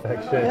fiction. A lot of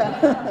fiction.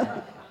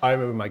 Yeah. I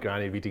remember my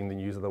granny reading the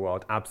News of the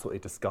World, absolutely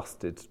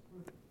disgusted,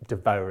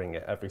 devouring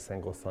it every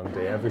single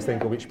Sunday, every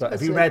single week. But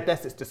have you read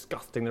this? It's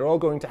disgusting. They're all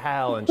going to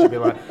hell. And she'd be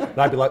like, and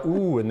I'd be like,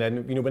 ooh. And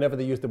then, whenever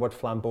they used the word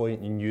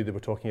flamboyant, you knew they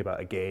were talking about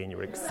a gay, and you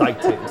were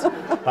excited.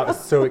 That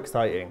was so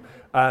exciting.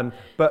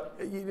 But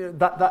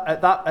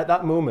at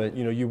that moment,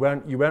 you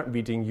weren't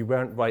reading, you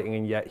weren't writing,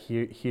 and yet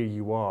here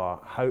you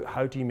are.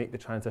 How do you make the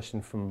transition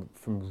from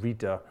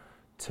reader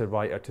to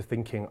writer to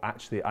thinking,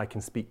 actually, I can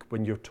speak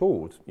when you're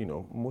told,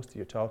 most of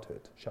your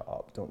childhood, shut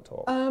up, don't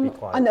talk, be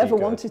quiet. I never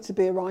wanted to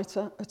be a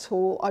writer at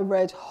all. I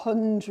read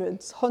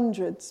hundreds,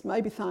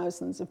 maybe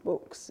thousands of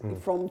books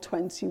from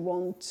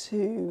 21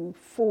 to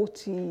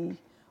 41.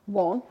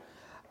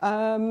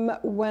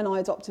 When I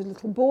adopted a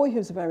little boy who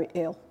was very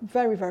ill,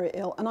 very, very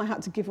ill, and I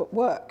had to give up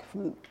work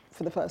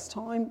for the first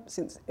time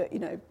since my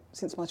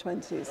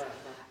 20s.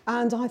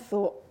 And I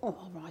thought,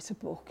 I'll write a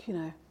book,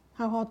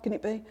 how hard can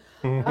it be?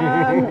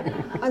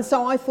 And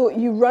so I thought,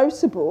 you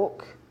wrote a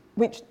book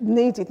which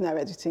needed no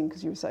editing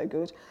because you were so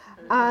good,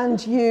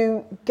 and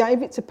you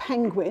gave it to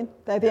Penguin.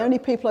 They're the only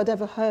people I'd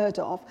ever heard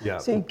of. Yeah.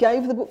 So you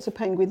gave the book to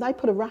Penguin. They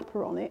put a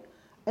wrapper on it.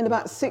 In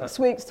about 6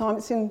 weeks' time,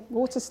 it's in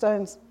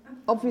Waterstones,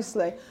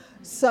 obviously.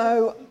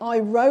 So I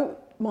wrote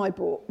my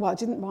book. Well, I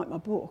didn't write my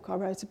book. I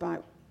wrote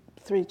about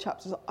 3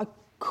 chapters. I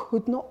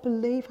could not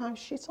believe how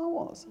shit I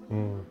was.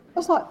 I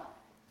was like,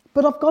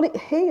 but I've got it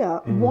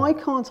here. Why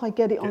can't I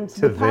get it onto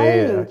the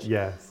page?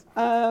 Yes.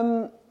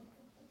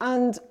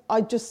 And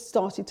I just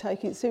started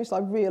taking it seriously.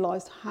 I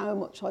realised how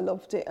much I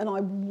loved it, and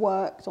I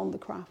worked on the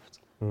craft.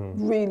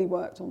 Really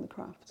worked on the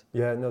craft.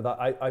 Yeah, no, that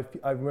I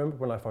remember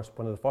one of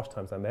the first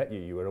times I met you.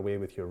 You were away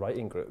with your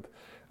writing group,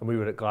 and we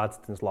were at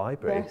Gladstone's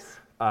library. Yes.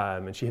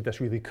 And she had this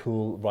really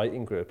cool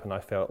writing group, and I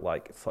felt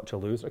like such a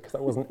loser because I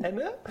wasn't in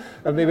it.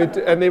 And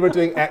they were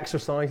doing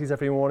exercises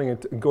every morning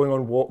and going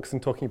on walks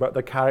and talking about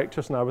their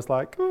characters, and I was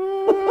like,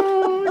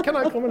 can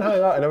I come and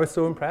hang out? And I was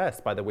so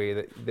impressed by the way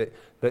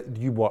that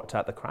you worked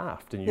at the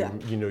craft, and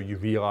you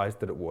realised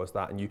that it was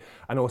that,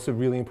 and also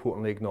really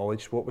importantly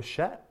acknowledged what was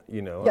shit.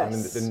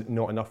 Yes. And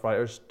not enough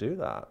writers do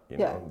that.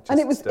 And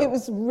it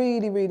was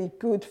really, really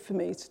good for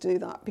me to do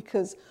that,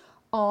 because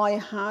I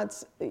had,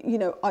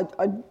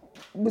 I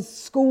was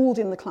schooled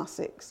in the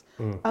classics,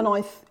 and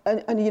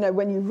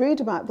when you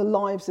read about the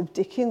lives of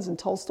Dickens and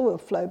Tolstoy or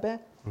Flaubert,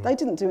 they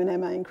didn't do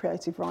an MA in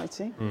creative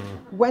writing.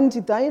 When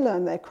did they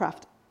learn their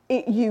craft?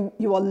 You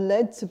are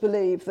led to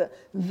believe that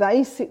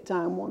they sit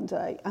down one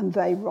day and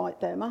they write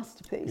their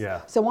masterpiece.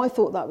 Yeah. So I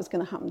thought that was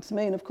going to happen to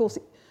me, and of course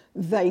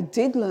they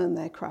did learn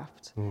their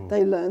craft.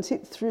 They learnt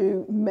it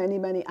through many,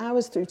 many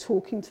hours, through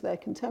talking to their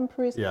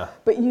contemporaries. Yeah.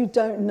 But you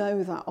don't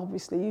know that,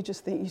 obviously. You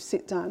just think you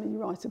sit down and you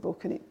write a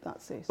book and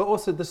that's it. But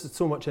also, there's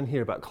so much in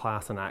here about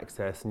class and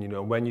access,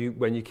 and when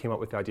you came up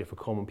with the idea for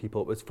Common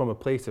People, it was from a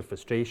place of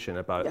frustration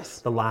about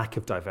the lack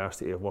of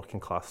diversity of working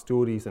class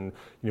stories, and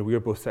we were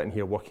both sitting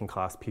here working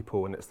class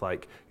people, and it's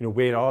like,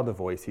 where are the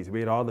voices?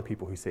 Where are the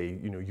people who say,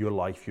 your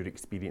life, your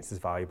experience is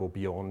valuable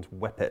beyond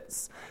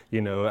whippets,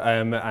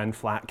 and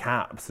flat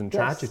caps and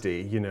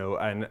tragedy,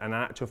 and in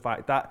actual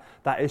fact that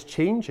is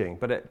changing,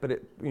 but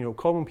it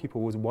Common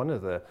People was one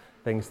of the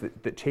things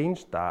that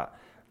changed that.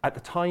 At the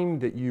time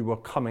that you were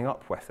coming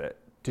up with it,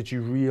 did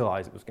you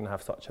realise it was going to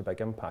have such a big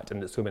impact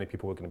and that so many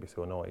people were going to be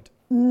so annoyed?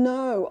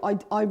 No,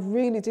 I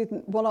really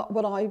didn't.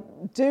 What I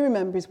do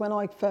remember is when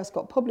I first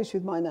got published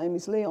with My Name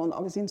is Leon, I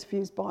was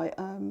interviewed by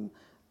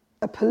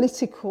a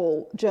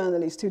political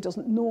journalist who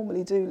doesn't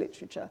normally do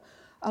literature.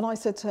 And I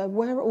said to her,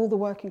 where are all the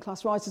working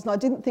class writers? And I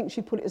didn't think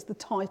she'd put it as the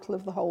title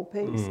of the whole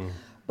piece.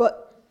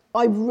 But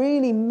I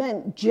really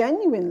meant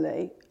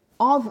genuinely,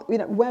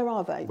 where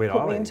are they?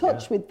 Put me in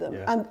touch with them.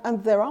 Yeah.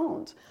 And there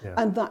aren't. Yeah.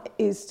 And that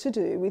is to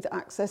do with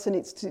access, and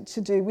it's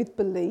to do with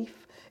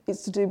belief.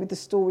 It's to do with the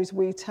stories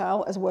we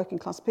tell as working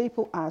class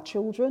people, our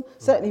children.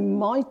 Certainly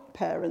my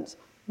parents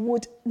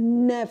would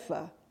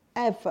never,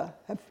 ever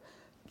have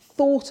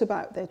thought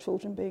about their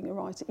children being a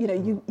writer.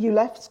 You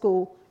left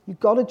school, you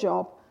got a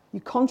job, you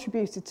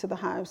contributed to the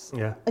house,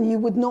 and you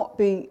would not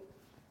be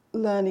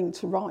learning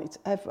to write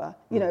ever.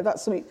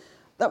 That's something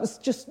that was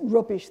just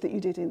rubbish that you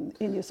did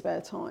in your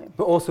spare time.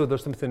 But also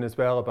there's something as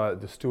well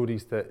about the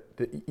stories that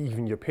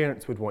even your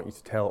parents would want you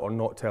to tell or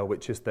not tell,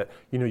 which is that,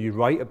 you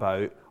write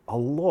a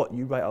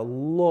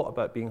lot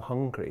about being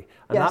hungry,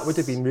 and that would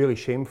have been really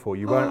shameful.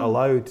 You weren't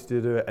allowed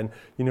to do it, and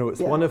it's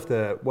one of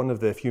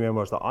the few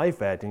memoirs that I've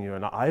read,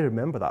 and I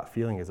remember that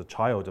feeling as a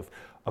child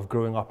of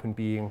growing up and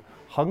being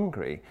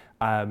hungry.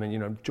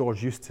 And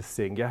George Eustace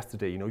saying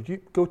yesterday, you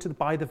go to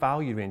buy the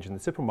value range in the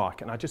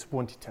supermarket, and I just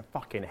wanted to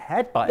fucking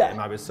headbutt him.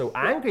 I was so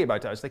angry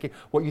about it. I was thinking,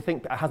 what, you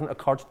think it hasn't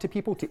occurred to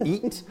people to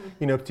eat?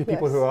 To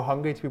people who are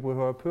hungry, to people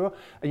who are poor.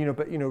 And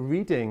but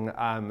reading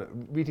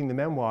the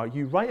memoir,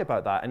 you write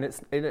about that, and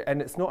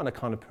it's not in a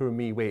kind of poor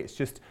me way.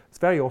 It's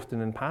very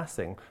often in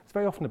passing. It's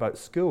very often about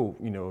school.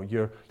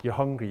 You're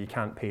hungry, you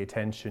can't pay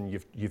attention,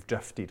 you've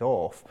drifted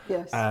off,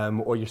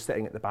 or you're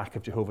sitting at the back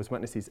of Jehovah's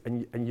Witnesses,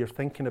 and you're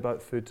thinking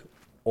about food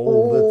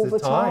all the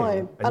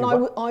time. And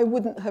I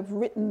wouldn't have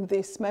written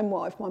this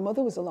memoir if my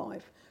mother was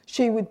alive.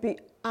 She would be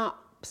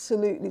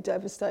absolutely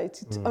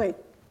devastated. I mean,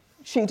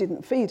 she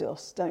didn't feed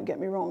us, don't get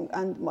me wrong,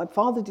 and my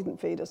father didn't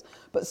feed us,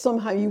 but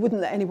somehow you wouldn't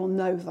let anyone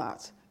know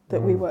that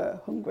we were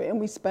hungry, and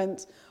we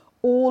spent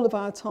all of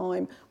our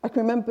time. I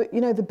can remember,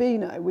 the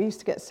Beano, we used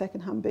to get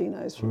second-hand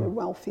Beanos from a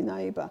wealthy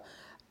neighbour,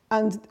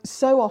 and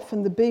so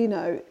often the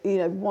Beano,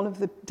 one of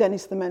the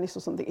Dennis the Menace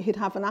or something, he'd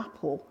have an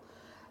apple.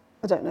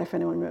 I don't know if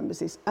anyone remembers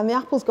this. And the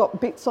apple's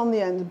got bits on the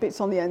end and bits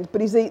on the end,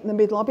 but he's eating the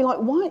middle. I'd be like,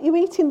 why aren't you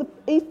eating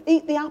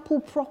eat the apple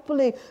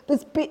properly?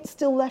 There's bits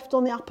still left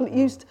on the apple. It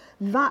used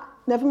that,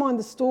 never mind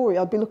the story.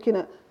 I'd be looking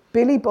at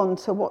Billy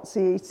Bunter, what's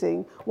he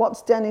eating?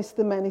 What's Dennis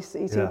the Menace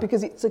eating?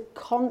 Because it's a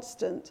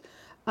constant.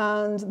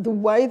 And the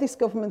way this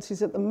government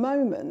is at the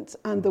moment,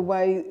 and the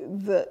way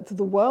that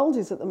the world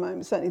is at the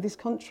moment, certainly this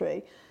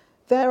country,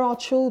 there are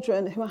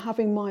children who are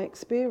having my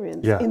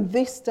experience in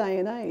this day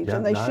and age,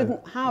 and they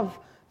shouldn't have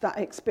that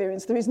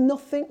experience. There is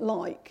nothing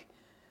like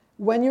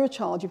when you're a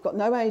child, you've got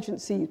no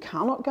agency, you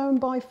cannot go and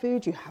buy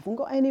food, you haven't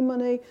got any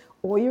money,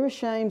 or you're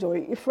ashamed, or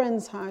at your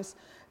friend's house.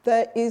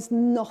 There is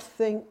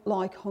nothing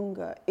like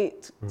hunger.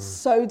 It's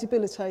so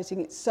debilitating,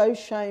 it's so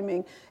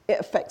shaming, it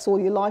affects all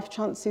your life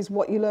chances,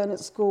 what you learn at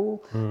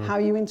school, how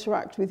you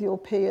interact with your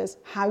peers,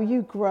 how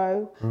you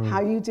grow,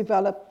 how you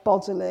develop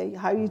bodily,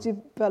 how you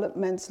develop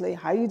mentally,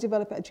 how you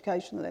develop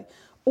educationally.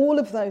 All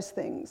of those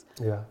things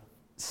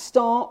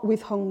start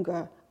with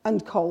hunger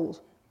and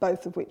cold,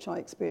 both of which I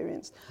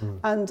experienced.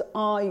 And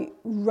I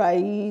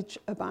rage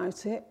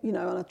about it, and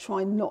I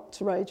try not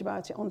to rage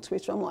about it on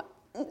Twitter. I'm like,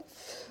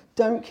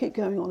 don't keep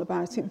going on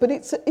about it. But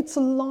it's a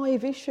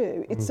live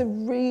issue. It's a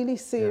really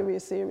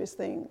serious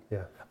thing.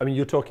 Yeah. I mean,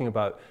 you're talking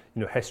about,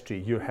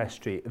 history, your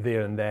history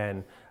there and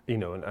then, you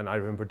know, and I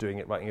remember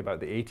writing about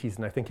the 80s,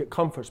 and I think it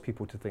comforts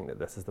people to think that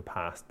this is the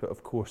past, but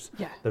of course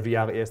the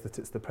reality is that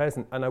it's the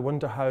present. And I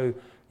wonder how, you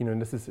know,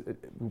 and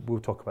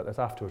we'll talk about this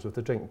afterwards with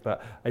the drink,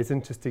 but it's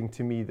interesting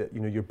to me that, you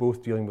know, you're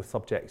both dealing with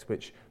subjects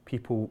which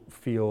people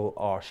feel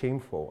are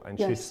shameful and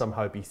should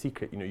somehow be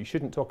secret. You know, you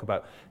shouldn't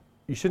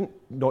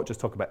not just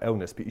talk about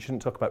illness, but you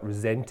shouldn't talk about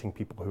resenting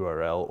people who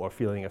are ill or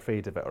feeling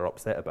afraid of it or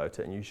upset about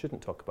it. And you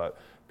shouldn't talk about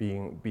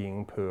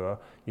being poor,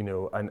 you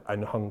know,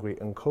 and hungry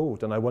and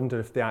cold. And I wonder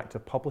if the act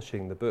of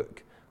publishing the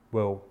book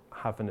will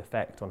have an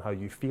effect on how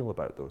you feel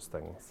about those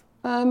things.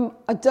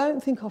 I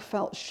don't think I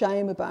felt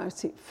shame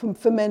about it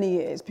for many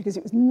years, because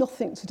it was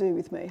nothing to do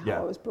with me, how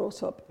I was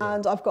brought up. Yeah.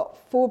 And I've got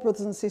 4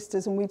 brothers and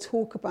sisters, and we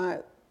talk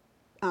about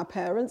our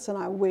parents and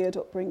our weird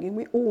upbringing.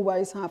 We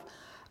always have.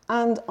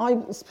 And I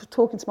was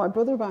talking to my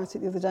brother about it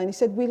the other day, and he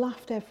said we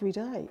laughed every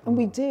day. And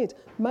we did,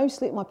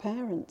 mostly at my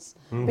parents,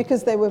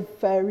 because they were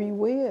very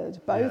weird.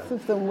 Both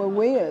of them were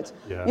weird.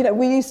 Yeah. You know,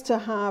 we used to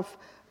have,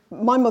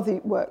 my mother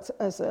worked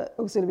as an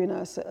auxiliary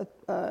nurse at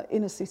an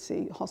inner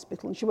city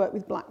hospital, and she worked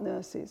with black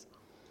nurses.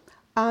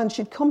 And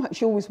she'd come home,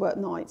 she always worked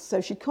nights,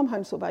 so she'd come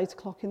home sort of 8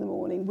 o'clock in the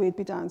morning, we'd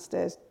be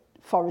downstairs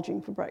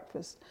foraging for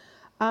breakfast.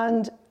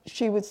 And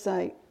she would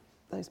say,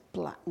 those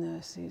black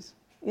nurses,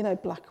 you know,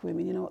 black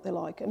women, you know what they're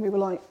like. And we were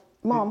like,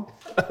 Mum,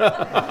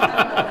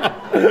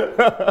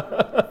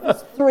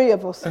 there's 3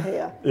 of us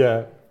here.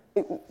 Yeah.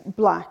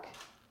 Black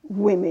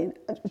women.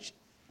 And she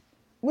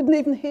wouldn't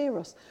even hear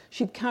us.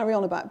 She'd carry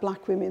on about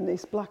black women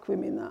this, black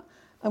women that.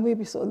 And we'd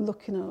be sort of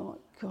looking at her like,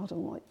 God,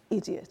 I'm like,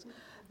 idiot.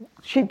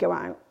 She'd go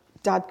out,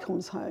 Dad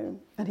comes home,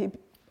 and he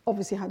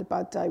obviously had a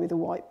bad day with a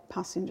white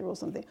passenger or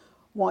something.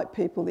 White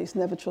people, this,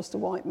 never trust a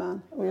white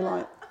man. And we were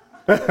like...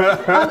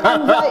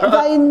 and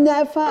they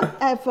never,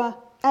 ever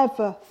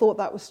thought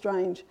that was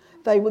strange.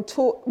 They were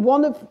taught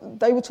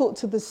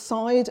to the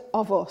side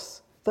of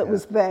us that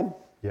was them.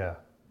 Yeah.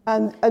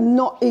 And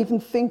not even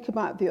think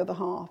about the other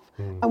half.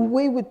 And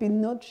we would be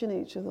nudging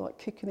each other, like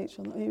kicking each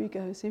other, here he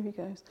goes.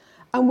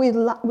 And we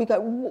go,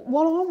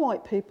 what are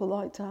white people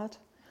like, Dad?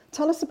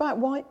 Tell us about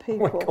white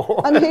people.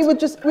 Oh, and he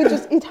would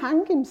he'd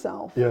hang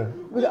himself. Yeah.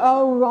 We'd go,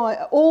 oh, right,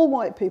 all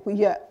white people,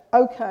 yeah,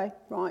 okay,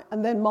 right.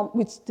 And then Mum,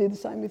 we'd do the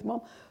same with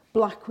Mum.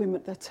 Black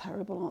women, they're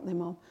terrible, aren't they,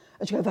 Mum?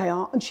 And she'd go, they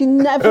are. And she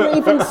never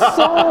even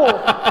saw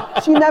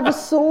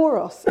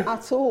us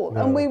at all.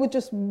 No. And we would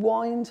just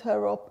wind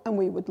her up, and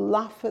we would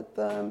laugh at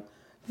them.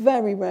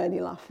 Very rarely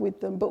laugh with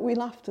them, but we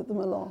laughed at them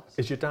a lot.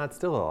 Is your dad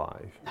still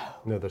alive?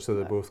 No.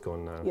 They're both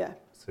gone now. Yeah.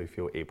 So you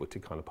feel able to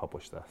kind of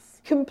publish this?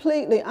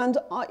 Completely. And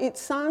it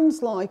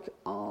sounds like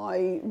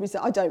I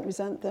don't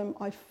resent them.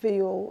 I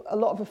feel a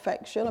lot of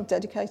affection. I've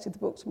dedicated the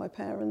book to my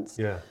parents.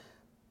 Yeah.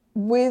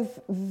 With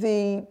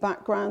the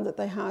background that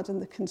they had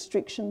and the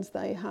constrictions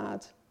they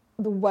had,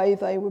 the way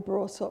they were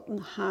brought up and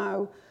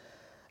how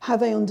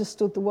they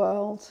understood the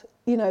world,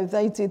 you know,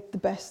 they did the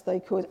best they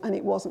could, and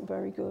it wasn't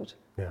very good.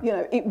 Yeah. You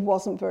know, it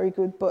wasn't very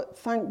good, but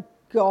thank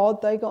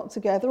God they got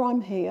together.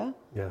 I'm here.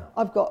 Yeah.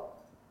 I've got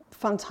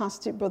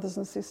fantastic brothers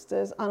and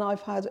sisters, and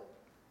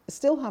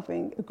still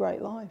having a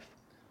great life.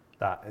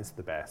 That is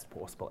the best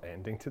possible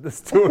ending to the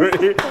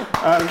story.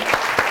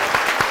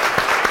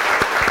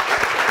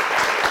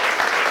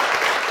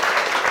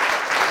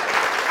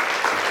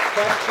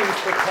 Questions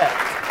for Kit?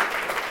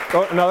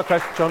 Oh, another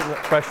question, John.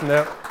 Question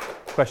there.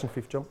 Question for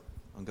you, John.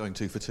 I'm going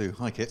 2 for 2.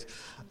 Hi, Kit.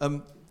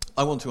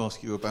 I want to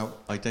ask you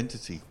about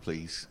identity,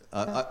 please.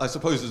 I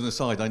suppose, as an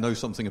aside, I know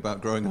something about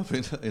growing up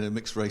in a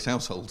mixed-race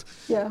household.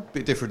 Yeah. A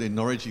bit different in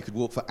Norwich. You could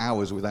walk for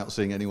hours without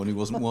seeing anyone who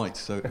wasn't white,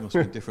 so it must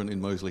be different in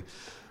Moseley.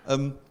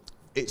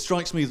 It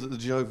strikes me that the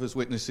Jehovah's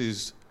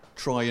Witnesses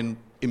try and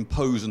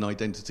impose an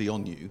identity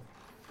on you.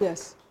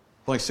 Yes.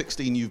 By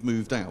 16, you've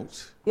moved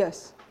out.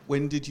 Yes.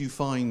 When did you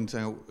find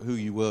out who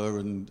you were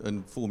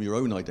and form your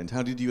own identity?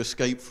 How did you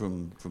escape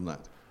from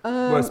that?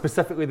 Well,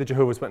 specifically the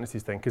Jehovah's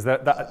Witnesses thing, because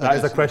that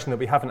is a question that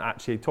we haven't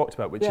actually talked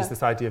about, which is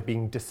this idea of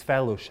being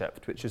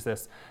disfellowshipped, which is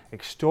this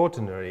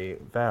extraordinary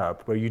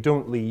verb where you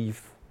don't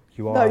leave,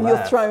 you are left.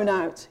 You're thrown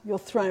out. You're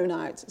thrown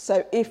out.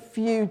 So if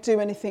you do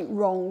anything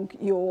wrong,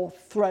 you're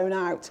thrown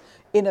out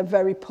in a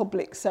very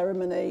public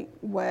ceremony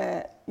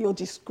where you're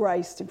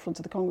disgraced in front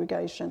of the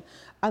congregation.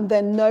 And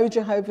then no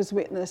Jehovah's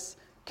Witness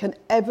can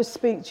ever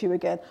speak to you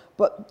again.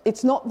 But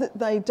it's not that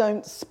they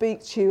don't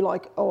speak to you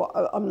like, oh,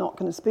 I'm not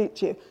going to speak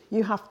to you.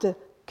 You have to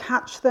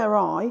catch their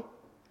eye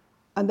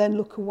and then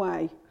look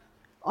away.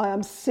 I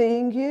am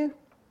seeing you.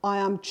 I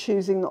am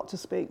choosing not to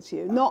speak to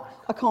you. Not,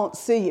 I can't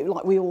see you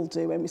like we all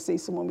do when we see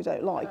someone we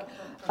don't like.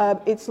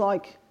 It's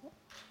like,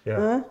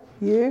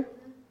 you?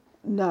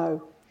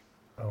 No.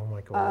 Oh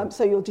my God.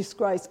 So you're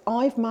disgraced.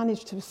 I've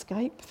managed to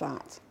escape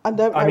that. I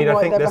don't know I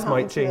why think this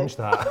might change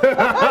that.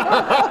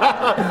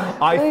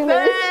 I think,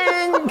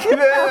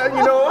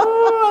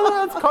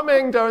 that's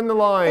coming down the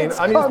line. It's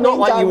not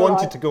like you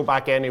wanted to go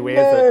back anyway, is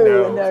it?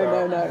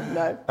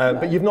 No.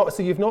 But you've not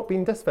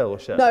been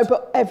disfellowshipped? No,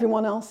 but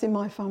everyone else in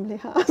my family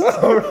has.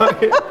 All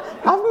right.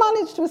 I've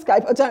managed to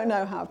escape. I don't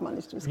know how I've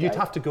managed to escape. You'd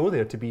have to go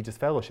there to be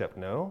disfellowshipped,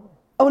 no?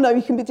 Oh no,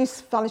 you can be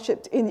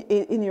disfellowshipped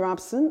in your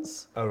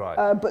absence. Oh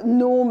right. But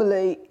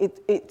normally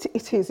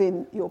it is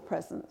in your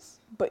presence.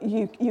 But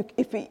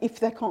if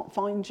they can't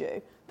find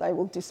you, they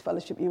will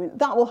disfellowship you.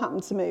 That will happen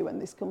to me when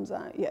this comes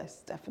out.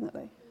 Yes,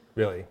 definitely.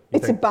 Really?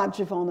 It's a badge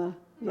of honour.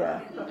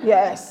 Yeah.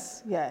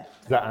 Yes. Yeah.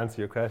 Does that answer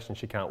your question?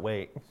 She can't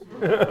wait.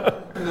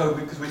 No,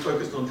 because we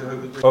focused on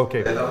Jehovah's Witnesses.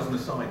 Okay. Yeah, that was an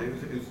aside.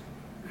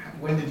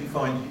 When did you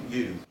find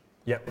you?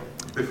 Yep.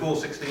 Before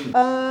 16?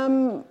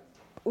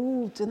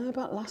 Don't know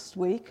about last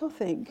week, I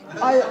think.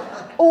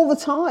 All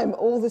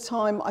the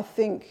time, I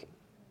think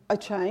I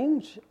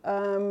change.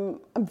 I'm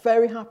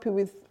very happy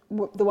with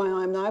the way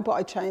I am now, but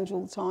I change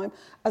all the time.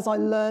 As I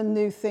learn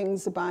new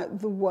things about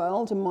the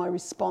world and my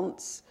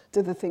response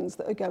to the things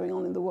that are going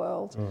on in the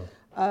world,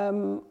 I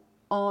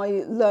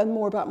learn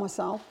more about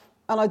myself.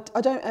 And I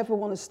don't ever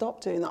want to stop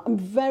doing that. I'm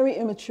very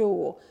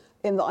immature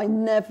in that I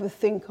never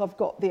think I've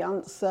got the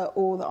answer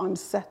or that I'm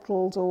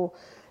settled or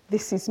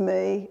this is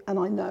me and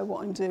I know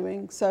what I'm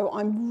doing. So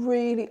I'm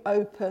really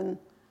open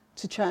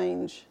to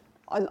change.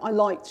 I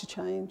like to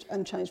change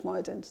and change my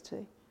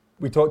identity.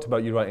 We talked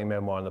about you writing a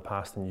memoir in the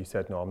past and you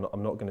said, no,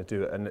 I'm not going to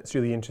do it. And it's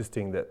really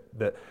interesting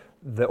that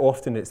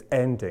often it's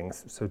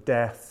endings, so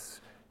deaths,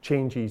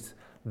 changes,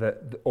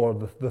 or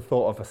the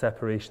thought of a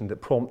separation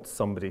that prompts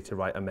somebody to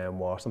write a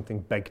memoir, something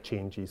big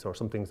changes or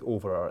something's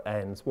over or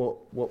ends.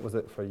 What was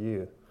it for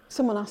you?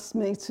 Someone asked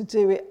me to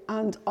do it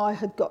and I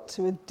had got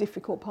to a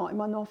difficult part in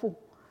my novel.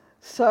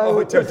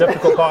 So to a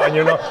difficult part in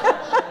your novel.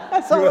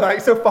 You were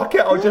like, so fuck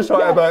it, I'll just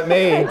write about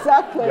me.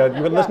 Exactly. Yeah,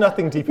 there's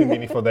nothing deep and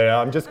meaningful there.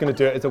 I'm just going to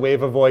do it as a way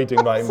of avoiding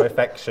writing my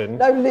fiction.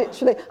 No,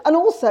 literally. And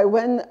also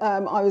when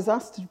I was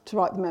asked to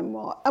write the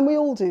memoir, and we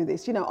all do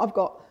this,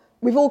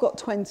 we've all got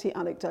 20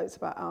 anecdotes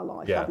about our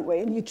life, haven't we?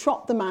 And you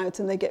trot them out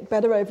and they get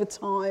better over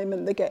time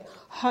and they get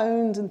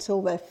honed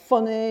until they're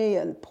funny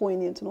and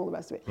poignant and all the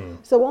rest of it.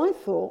 So I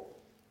thought,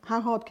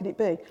 how hard can it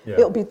be? Yeah.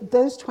 It'll be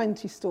those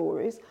 20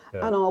 stories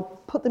and I'll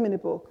put them in a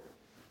book.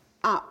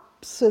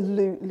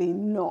 Absolutely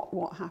not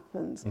what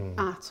happens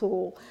at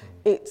all.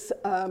 It's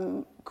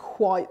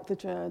quite the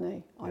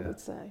journey, I would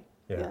say.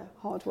 Yeah,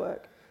 hard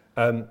work.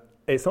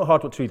 It's not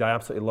hard to read. I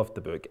absolutely loved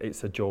the book.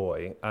 It's a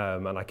joy,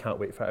 and I can't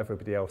wait for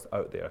everybody else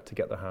out there to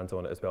get their hands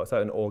on it as well. It's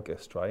out in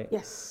August, right?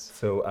 Yes.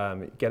 So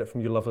get it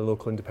from your lovely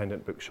local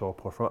independent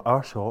bookshop or from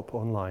our shop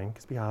online,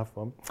 because we have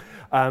one.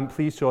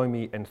 Please join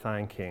me in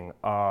thanking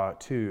our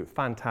two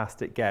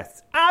fantastic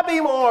guests, Abi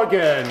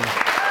Morgan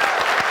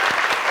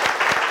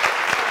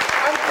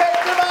and Kit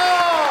de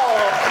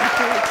Vall.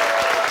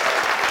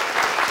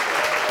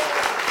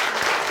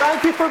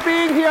 Thank you for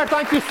being here.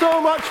 Thank you so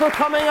much for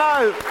coming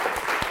out.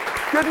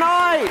 Good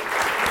night.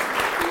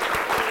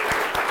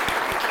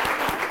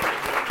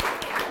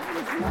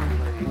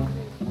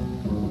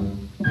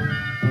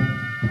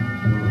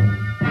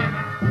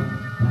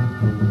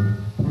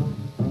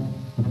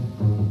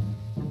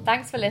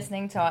 Thanks for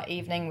listening to our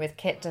evening with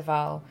Kit de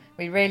Vall.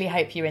 We really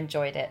hope you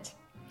enjoyed it.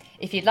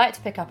 If you'd like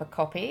to pick up a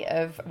copy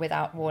of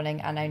Without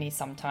Warning and Only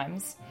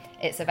Sometimes,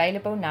 it's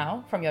available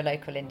now from your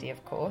local indie,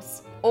 of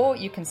course, or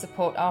you can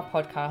support our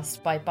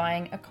podcast by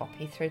buying a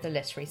copy through the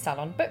Literary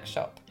Salon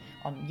Bookshop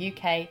on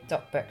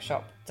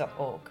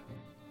uk.bookshop.org.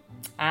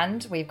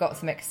 And we've got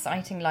some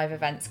exciting live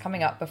events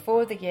coming up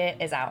before the year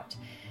is out.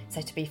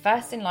 So to be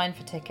first in line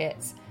for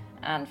tickets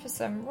and for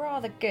some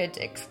rather good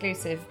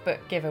exclusive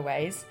book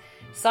giveaways,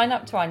 sign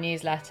up to our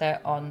newsletter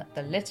on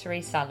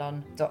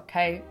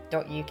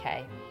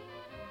theliterarysalon.co.uk.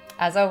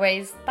 As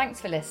always,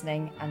 thanks for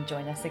listening and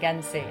join us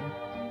again soon.